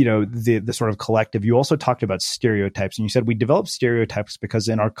the sort of collective, you also talked about stereotypes, and you said we develop stereotypes because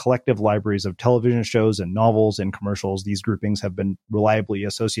in our collective libraries of television shows and novels and commercials, these groupings have been reliably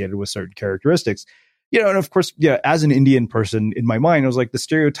associated with certain characteristics. And of course, as an Indian person in my mind, I was like, the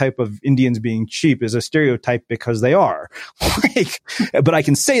stereotype of Indians being cheap is a stereotype because they are. But I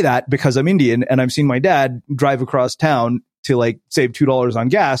can say that because I'm Indian and I've seen my dad drive across town to save $2 on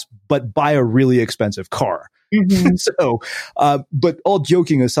gas, but buy a really expensive car. Mm-hmm. So, but all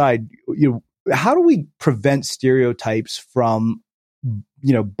joking aside, how do we prevent stereotypes from,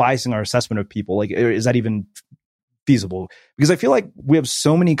 biasing our assessment of people? Is that even feasible? Because I feel like we have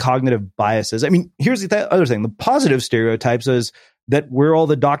so many cognitive biases. I mean, here's the other thing. The positive stereotypes is that we're all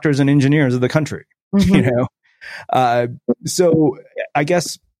the doctors and engineers of the country, mm-hmm. So I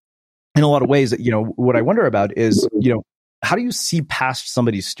guess in a lot of ways that, what I wonder about is, how do you see past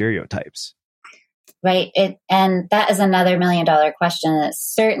somebody's stereotypes? Right. And that is another $1 million question.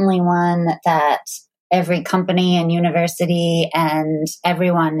 It's certainly one that every company and university and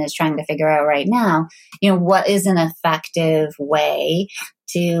everyone is trying to figure out right now. What is an effective way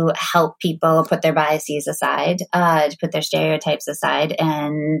to help people put their biases aside, to put their stereotypes aside,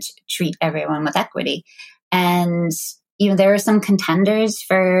 and treat everyone with equity? And there are some contenders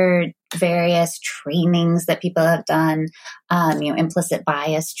for various trainings that people have done, implicit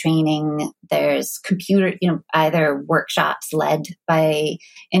bias training. There's either workshops led by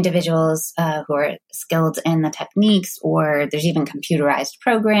individuals who are skilled in the techniques, or there's even computerized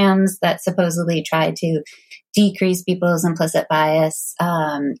programs that supposedly try to decrease people's implicit bias.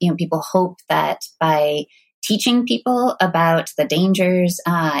 People hope that by teaching people about the dangers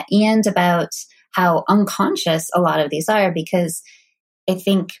and about how unconscious a lot of these are, because I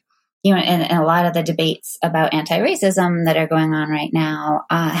think, in a lot of the debates about anti-racism that are going on right now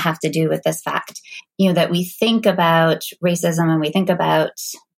have to do with this fact, that we think about racism and we think about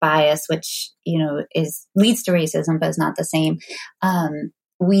bias, which, leads to racism, but is not the same.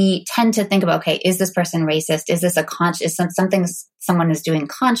 We tend to think about, okay, is this person racist? Is this something someone is doing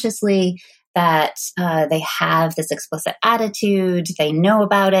consciously, that they have this explicit attitude, they know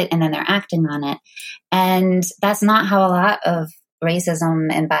about it, and then they're acting on it. And that's not how a lot of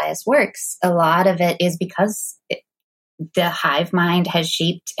racism and bias works. A lot of it is because the hive mind has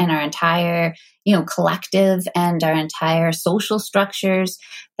shaped in our entire, collective and our entire social structures,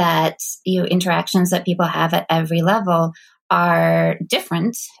 that, interactions that people have at every level are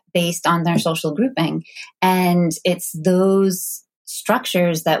different based on their social grouping. And it's those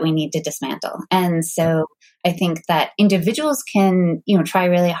structures that we need to dismantle. And so I think that individuals can, try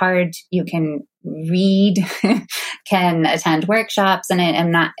really hard. You can read, can attend workshops, and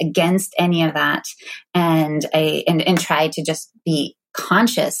I'm not against any of that. And try to just be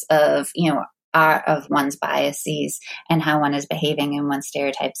conscious of, of one's biases and how one is behaving and one's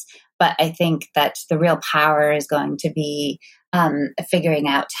stereotypes. But I think that the real power is going to be figuring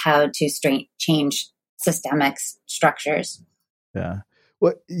out how to change systemic structures. Yeah.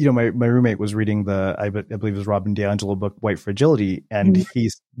 Well, my roommate was reading I believe it was Robin DiAngelo book, White Fragility. And he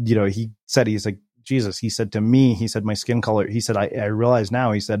said, he's like, Jesus, he said to me, he said, my skin color, he said, I realize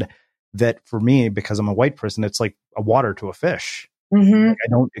now, he said that for me, because I'm a white person, it's like a water to a fish. Like I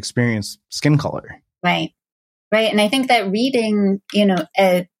don't experience skin color. Right. Right. And I think that reading,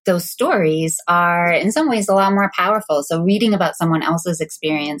 those stories are in some ways a lot more powerful. So reading about someone else's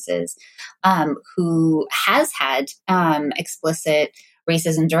experiences, who has had explicit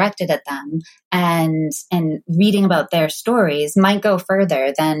racism directed at them, and reading about their stories might go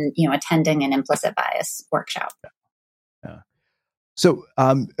further than, attending an implicit bias workshop. Yeah. So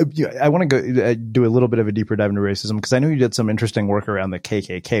I want to go do a little bit of a deeper dive into racism, because I know you did some interesting work around the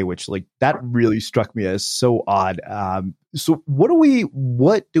KKK, which like that really struck me as so odd. So what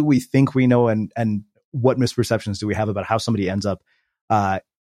do we think we know, and what misperceptions do we have about how somebody ends up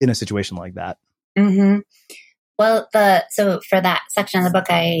in a situation like that? Mm-hmm. Well, so for that section of the book,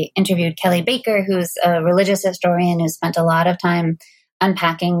 I interviewed Kelly Baker, who's a religious historian who spent a lot of time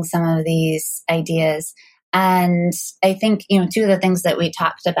unpacking some of these ideas. And I think, two of the things that we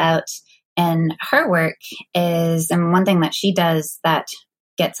talked about in her work is, and one thing that she does that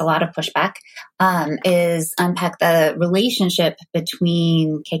gets a lot of pushback, is unpack the relationship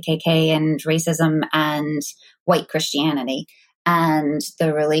between KKK and racism and white Christianity, and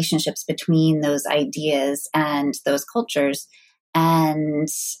the relationships between those ideas and those cultures. And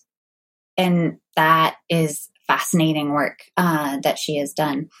that is fascinating work that she has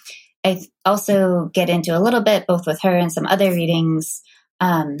done. I also get into a little bit, both with her and some other readings,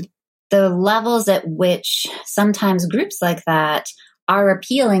 the levels at which sometimes groups like that are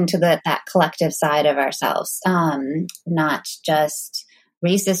appealing to that collective side of ourselves, not just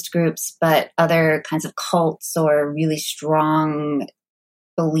racist groups, but other kinds of cults or really strong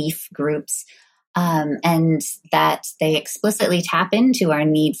belief groups, and that they explicitly tap into our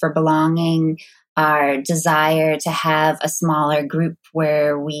need for belonging, our desire to have a smaller group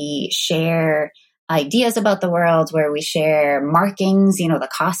where we share ideas about the world, where we share markings, the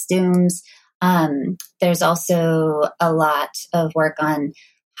costumes. There's also a lot of work on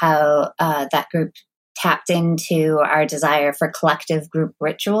how that group tapped into our desire for collective group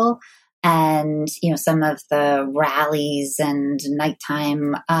ritual, and some of the rallies and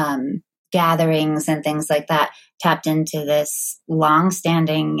nighttime gatherings and things like that tapped into this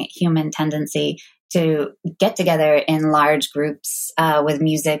long-standing human tendency to get together in large groups with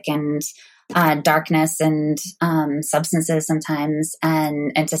music and darkness and substances sometimes,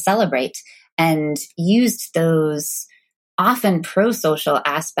 and to celebrate, and used those often pro-social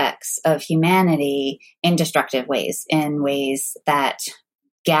aspects of humanity in destructive ways, in ways that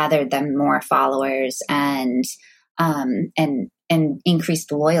gathered them more followers and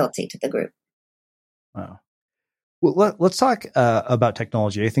increased loyalty to the group. Wow. Well, let's talk about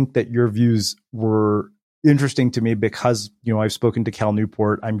technology. I think that your views were interesting to me because, I've spoken to Cal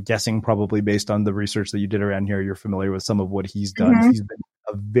Newport. I'm guessing probably based on the research that you did around here, you're familiar with some of what he's done. Mm-hmm. He's been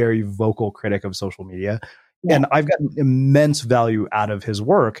a very vocal critic of social media. Yeah. And I've gotten immense value out of his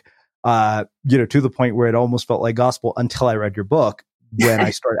work, to the point where it almost felt like gospel until I read your book. When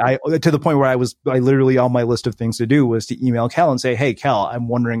I started, to the point where I literally on my list of things to do was to email Cal and say, hey, Cal, I'm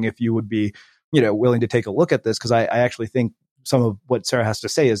wondering if you would be, willing to take a look at this. Cause I actually think some of what Sarah has to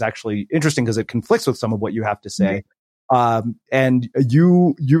say is actually interesting because it conflicts with some of what you have to say. And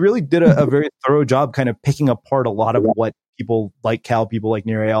you really did a very thorough job kind of picking apart a lot of what people like Cal, people like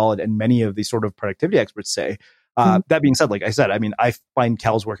Nirael, and many of these sort of productivity experts say. That being said, like I said, I find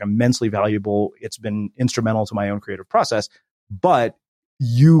Cal's work immensely valuable. It's been instrumental to my own creative process, but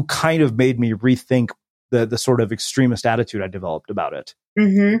you kind of made me rethink the sort of extremist attitude I developed about it.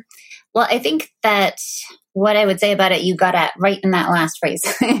 Mm-hmm. Well, I think that what I would say about it, you got at right in that last phrase.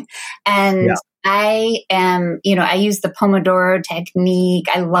 And yeah. I am, I use the Pomodoro technique.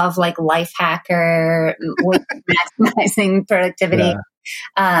 I love life hacker, maximizing productivity,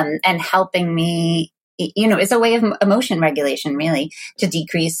 and helping me, it's a way of emotion regulation, really, to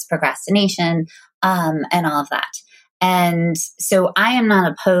decrease procrastination, and all of that. And so I am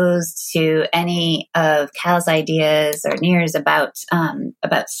not opposed to any of Cal's ideas or Nir's about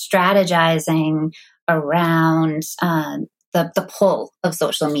strategizing around the pull of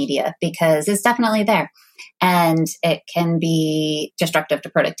social media, because it's definitely there. And it can be destructive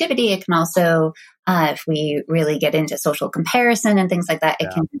to productivity. It can also, if we really get into social comparison and things like that, it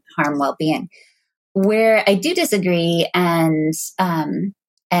can harm well-being. Where I do disagree, and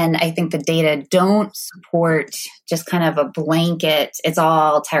I think the data don't support just kind of a blanket, it's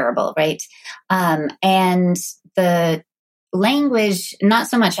all terrible, right? And the language, not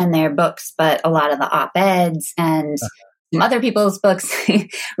so much in their books, but a lot of the op-eds and some other people's books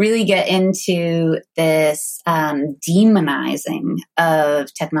really get into this demonizing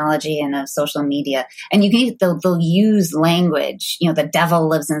of technology and of social media. And they'll use language, the devil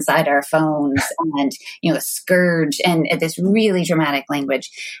lives inside our phones and, the scourge and this really dramatic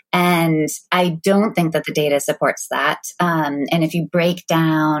language. And I don't think that the data supports that. And if you break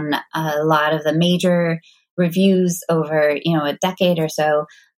down a lot of the major reviews over, a decade or so,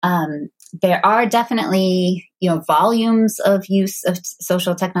 there are definitely, volumes of use of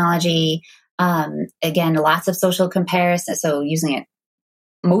social technology. Again, lots of social comparison. So using it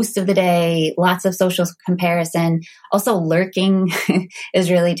most of the day, lots of social comparison. Also lurking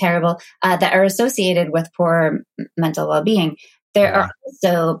is really terrible, that are associated with poor mental well-being. There are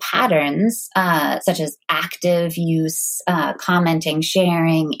also patterns, such as active use, commenting,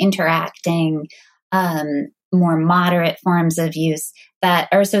 sharing, interacting, more moderate forms of use that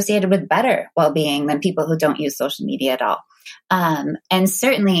are associated with better well-being than people who don't use social media at all. And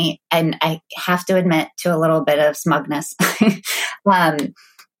certainly, and I have to admit to a little bit of smugness,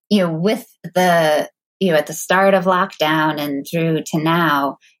 with the, at the start of lockdown and through to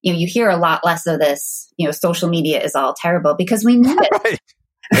now, you hear a lot less of this, social media is all terrible because we knew it. Right.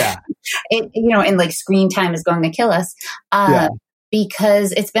 Yeah. And like screen time is going to kill us.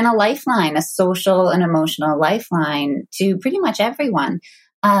 Because it's been a lifeline, a social and emotional lifeline to pretty much everyone,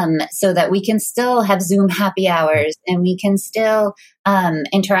 so that we can still have Zoom happy hours and we can still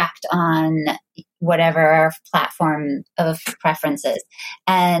interact on whatever our platform of preference is.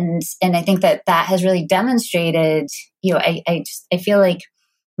 And I think that has really demonstrated, I feel like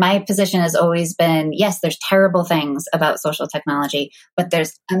my position has always been, yes, there's terrible things about social technology, but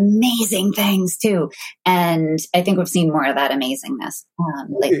there's amazing things too. And I think we've seen more of that amazingness.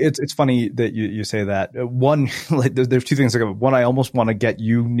 It's funny that you say that. One, there's two things. One, I almost want to get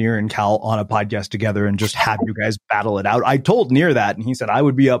you, Nir, and Cal on a podcast together and just have you guys battle it out. I told Nir that, and he said I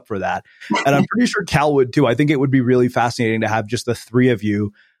would be up for that. And I'm pretty sure Cal would too. I think it would be really fascinating to have just the three of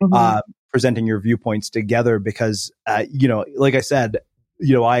you presenting your viewpoints together because, like I said,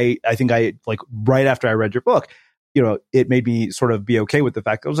 I think I like right after I read your book, it made me sort of be okay with the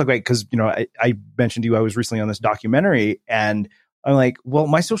fact that it was like, right. Cause, I mentioned to you, I was recently on this documentary and I'm like, well,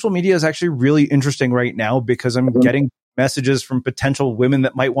 my social media is actually really interesting right now because I'm getting messages from potential women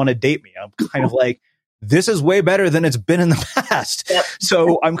that might want to date me. I'm kind of like, this is way better than it's been in the past. Yep.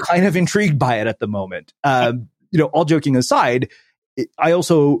 So I'm kind of intrigued by it at the moment. All joking aside, I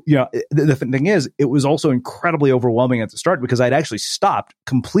also, the thing is, it was also incredibly overwhelming at the start because I'd actually stopped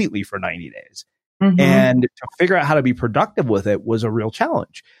completely for 90 days. Mm-hmm. And to figure out how to be productive with it was a real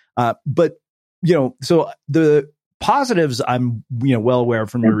challenge. But so the positives I'm, well aware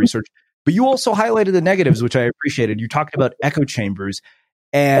from your research, but you also highlighted the negatives, which I appreciated. You talked about echo chambers.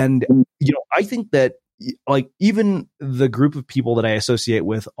 And, I think that like even the group of people that I associate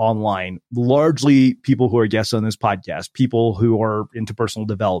with online, largely people who are guests on this podcast, people who are into personal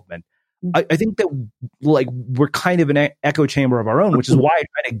development, I think that like we're kind of an echo chamber of our own, which is why I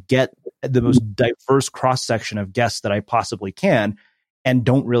try to get the most diverse cross section of guests that I possibly can and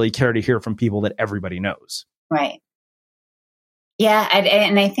don't really care to hear from people that everybody knows. Right. Yeah.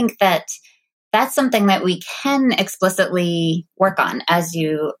 And I think that that's something that we can explicitly work on, as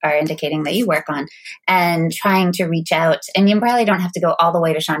you are indicating that you work on, and trying to reach out. And you probably don't have to go all the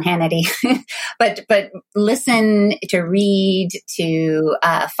way to Sean Hannity, but listen, to read, to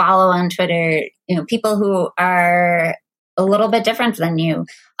follow on Twitter, people who are a little bit different than you,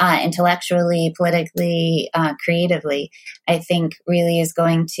 intellectually, politically, creatively, I think really is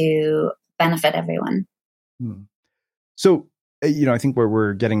going to benefit everyone. So, I think where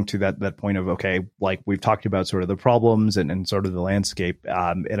we're getting to that point of, okay, like we've talked about sort of the problems and sort of the landscape.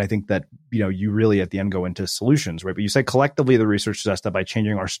 And I think that, you really at the end go into solutions, right? But you say collectively, the research suggests that by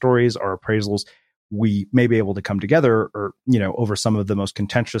changing our stories, our appraisals, we may be able to come together or, over some of the most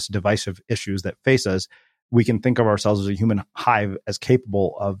contentious, divisive issues that face us. We can think of ourselves as a human hive as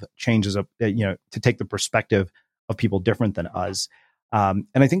capable of changes of, to take the perspective of people different than us. And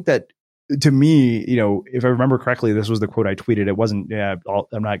I think that, to me, if I remember correctly, this was the quote I tweeted. It wasn't, I'm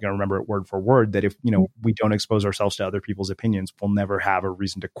not going to remember it word for word, that if, we don't expose ourselves to other people's opinions, we'll never have a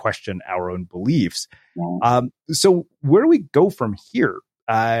reason to question our own beliefs. Yeah. So where do we go from here?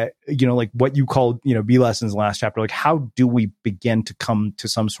 Like what you called, B lessons last chapter, like how do we begin to come to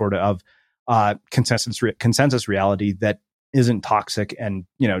some sort of consensus reality that isn't toxic and,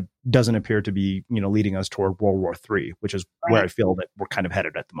 doesn't appear to be, leading us toward World War III, which is where I feel that we're kind of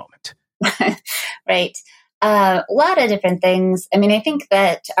headed at the moment. Right. A lot of different things. I mean, I think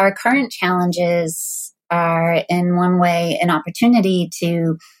that our current challenges are in one way an opportunity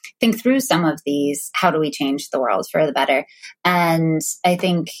to think through some of these. How do we change the world for the better? And I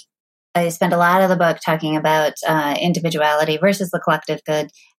think I spend a lot of the book talking about individuality versus the collective good.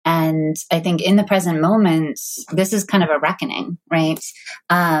 And I think in the present moment, this is kind of a reckoning, right?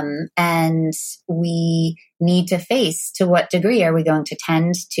 And we need to face, to what degree are we going to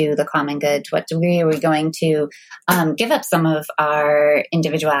tend to the common good? To what degree are we going to give up some of our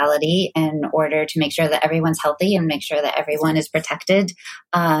individuality in order to make sure that everyone's healthy and make sure that everyone is protected?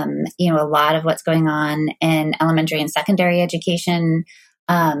 A lot of what's going on in elementary and secondary education,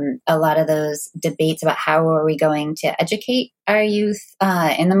 a lot of those debates about how are we going to educate our youth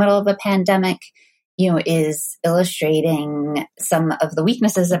in the middle of a pandemic, is illustrating some of the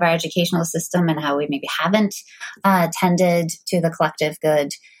weaknesses of our educational system and how we maybe haven't tended to the collective good.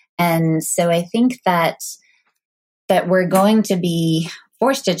 And so I think that we're going to be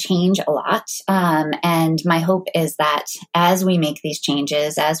forced to change a lot. And my hope is that as we make these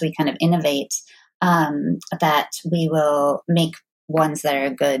changes, as we kind of innovate, that we will make ones that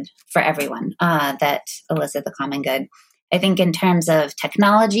are good for everyone, that elicit the common good. I think in terms of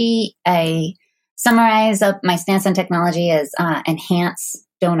technology, I summarize up my stance on technology as enhance,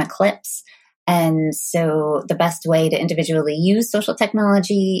 don't eclipse. And so the best way to individually use social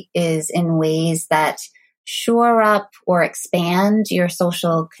technology is in ways that shore up or expand your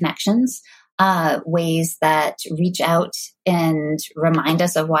social connections, ways that reach out and remind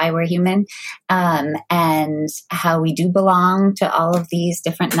us of why we're human, and how we do belong to all of these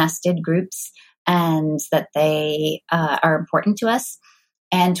different nested groups, and that they are important to us,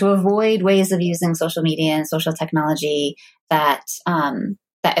 and to avoid ways of using social media and social technology that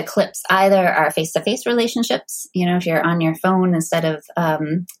eclipse either our face-to-face relationships, if you're on your phone instead of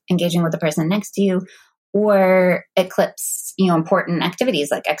engaging with the person next to you, or eclipse, important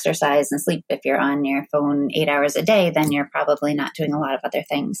activities like exercise and sleep. If you're on your phone 8 hours a day, then you're probably not doing a lot of other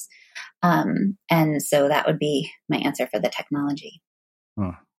things. And so that would be my answer for the technology.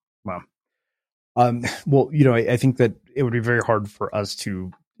 Oh, wow. Well, I think that it would be very hard for us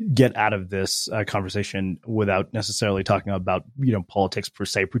to get out of this conversation without necessarily talking about, politics per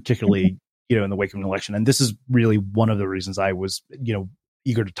se, particularly, in the wake of an election. And this is really one of the reasons I was,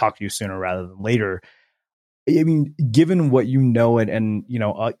 eager to talk to you sooner rather than later. I mean, given what and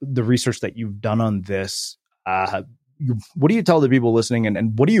the research that you've done on this, what do you tell the people listening,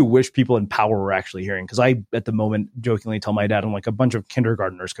 and what do you wish people in power were actually hearing? Because I, at the moment, jokingly tell my dad, I'm like, a bunch of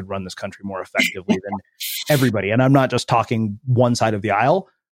kindergartners could run this country more effectively than everybody. And I'm not just talking one side of the aisle.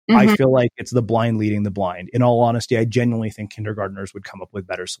 Mm-hmm. I feel like it's the blind leading the blind. In all honesty, I genuinely think kindergartners would come up with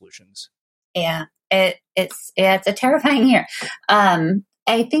better solutions. Yeah, it's a terrifying year.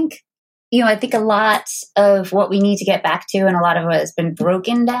 I think a lot of what we need to get back to, and a lot of what has been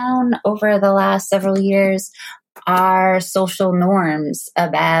broken down over the last several years, are social norms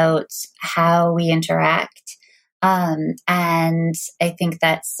about how we interact. And I think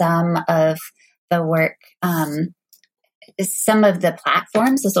that some of the work, some of the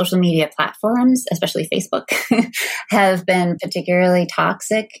platforms, the social media platforms, especially Facebook, have been particularly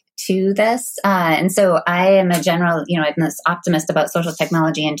toxic to this. And so I am I'm this optimist about social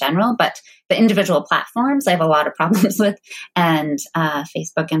technology in general, but the individual platforms I have a lot of problems with, and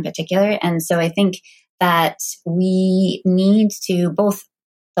Facebook in particular. And so I think that we need to, both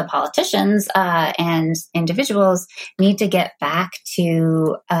the politicians and individuals need to get back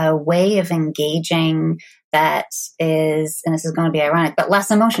to a way of engaging that is, and this is going to be ironic, but less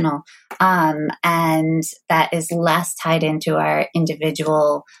emotional, and that is less tied into our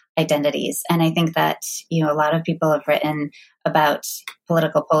individual identities. And I think that, a lot of people have written about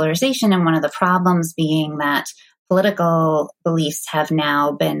political polarization, and one of the problems being that political beliefs have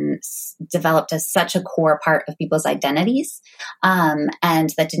now been developed as such a core part of people's identities, and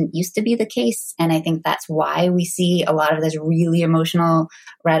that didn't used to be the case. And I think that's why we see a lot of this really emotional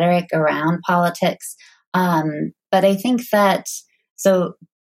rhetoric around politics. But I think so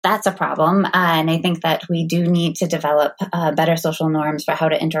that's a problem. And I think that we do need to develop better social norms for how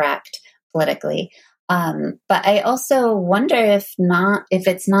to interact politically. But I also wonder if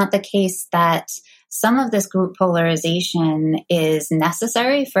it's not the case that some of this group polarization is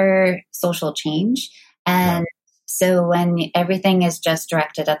necessary for social change. And so when everything is just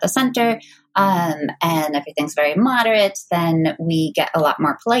directed at the center, and everything's very moderate, then we get a lot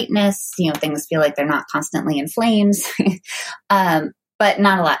more politeness. Things feel like they're not constantly in flames, but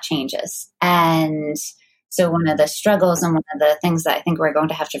not a lot changes. And so one of the struggles, and one of the things that I think we're going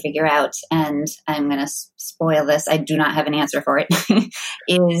to have to figure out, and I'm going to spoil this, I do not have an answer for it,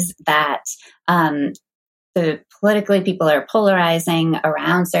 is that politically people are polarizing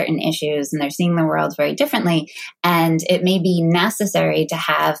around certain issues and they're seeing the world very differently. And it may be necessary to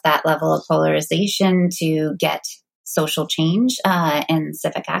have that level of polarization to get social change and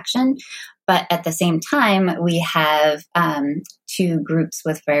civic action. But at the same time, we have two groups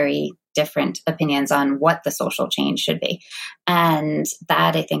with very different opinions on what the social change should be. And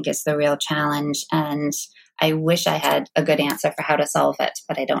that, I think, is the real challenge. And I wish I had a good answer for how to solve it,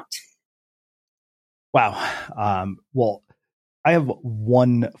 but I don't. Wow. Well, I have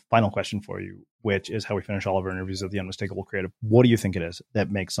one final question for you, which is how we finish all of our interviews of the Unmistakable Creative. What do you think it is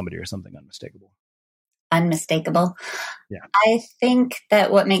that makes somebody or something unmistakable? Unmistakable. Yeah. I think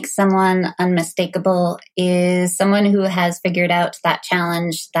that what makes someone unmistakable is someone who has figured out that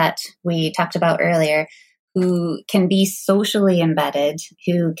challenge that we talked about earlier, who can be socially embedded,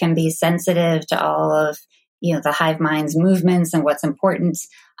 who can be sensitive to all of the hive mind's movements and what's important,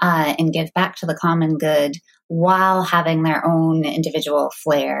 and give back to the common good while having their own individual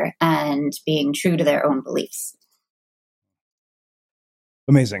flair and being true to their own beliefs.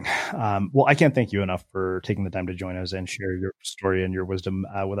 Amazing. Well, I can't thank you enough for taking the time to join us and share your story and your wisdom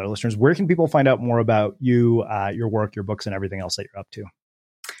with our listeners. Where can people find out more about you, your work, your books, and everything else that you're up to?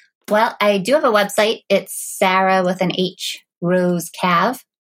 Well, I do have a website. It's Sarah with an H, rosecav.com.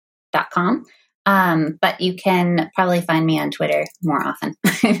 But you can probably find me on Twitter more often.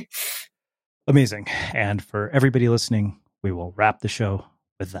 Amazing. And for everybody listening, we will wrap the show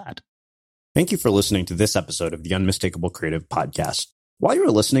with that. Thank you for listening to this episode of the Unmistakable Creative Podcast. While you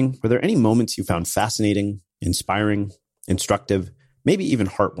were listening, were there any moments you found fascinating, inspiring, instructive, maybe even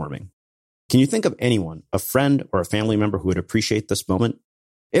heartwarming? Can you think of anyone, a friend or a family member who would appreciate this moment?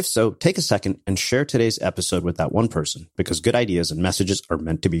 If so, take a second and share today's episode with that one person, because good ideas and messages are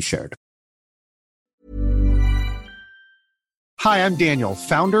meant to be shared. Hi, I'm Daniel,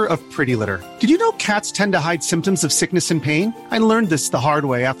 founder of Pretty Litter. Did you know cats tend to hide symptoms of sickness and pain? I learned this the hard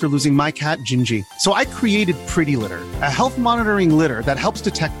way after losing my cat, Gingy. So I created Pretty Litter, a health monitoring litter that helps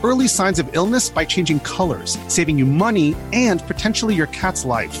detect early signs of illness by changing colors, saving you money and potentially your cat's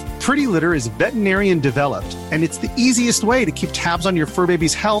life. Pretty Litter is veterinarian developed, and it's the easiest way to keep tabs on your fur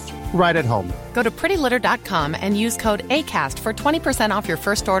baby's health right at home. Go to prettylitter.com and use code ACAST for 20% off your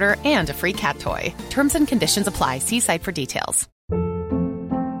first order and a free cat toy. Terms and conditions apply. See site for details.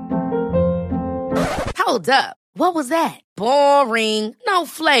 Hold up. What was that? Boring. No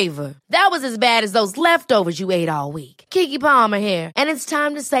flavor. That was as bad as those leftovers you ate all week. Keke Palmer here. And it's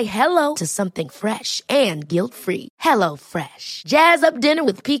time to say hello to something fresh and guilt-free. Hello Fresh. Jazz up dinner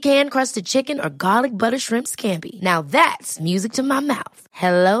with pecan-crusted chicken or garlic butter shrimp scampi. Now that's music to my mouth.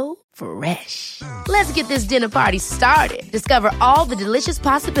 Hello Fresh. Let's get this dinner party started. Discover all the delicious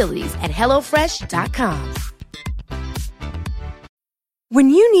possibilities at HelloFresh.com. When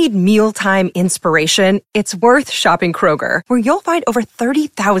you need mealtime inspiration, it's worth shopping Kroger, where you'll find over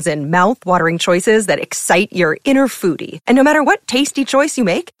 30,000 mouth-watering choices that excite your inner foodie. And no matter what tasty choice you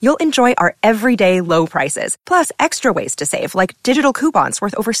make, you'll enjoy our everyday low prices, plus extra ways to save, like digital coupons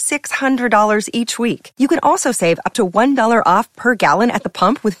worth over $600 each week. You can also save up to $1 off per gallon at the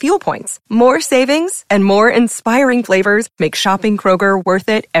pump with fuel points. More savings and more inspiring flavors make shopping Kroger worth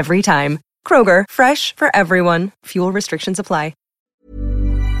it every time. Kroger, fresh for everyone. Fuel restrictions apply.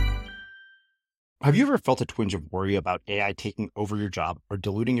 Have you ever felt a twinge of worry about AI taking over your job or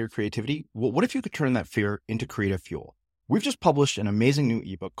diluting your creativity? Well, what if you could turn that fear into creative fuel? We've just published an amazing new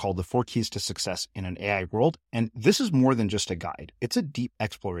ebook called The 4 Keys to Success in an AI World, and this is more than just a guide. It's a deep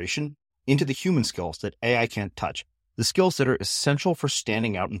exploration into the human skills that AI can't touch, the skills that are essential for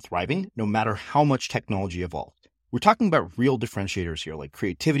standing out and thriving, no matter how much technology evolved. We're talking about real differentiators here, like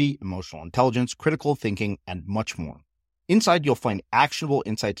creativity, emotional intelligence, critical thinking, and much more. Inside, you'll find actionable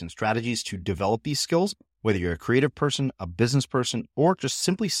insights and strategies to develop these skills, whether you're a creative person, a business person, or just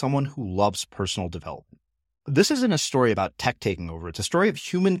simply someone who loves personal development. This isn't a story about tech taking over. It's a story of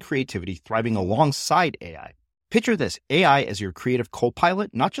human creativity thriving alongside AI. Picture this, AI as your creative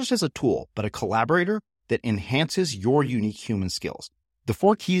co-pilot, not just as a tool, but a collaborator that enhances your unique human skills. The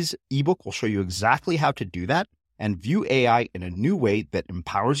 4 Keys ebook will show you exactly how to do that and view AI in a new way that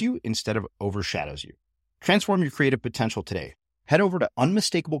empowers you instead of overshadows you. Transform your creative potential today. Head over to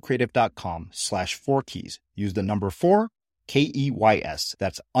unmistakablecreative.com/4keys. Use the number 4, KEYS.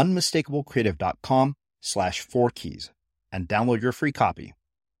 That's unmistakablecreative.com/4keys and download your free copy.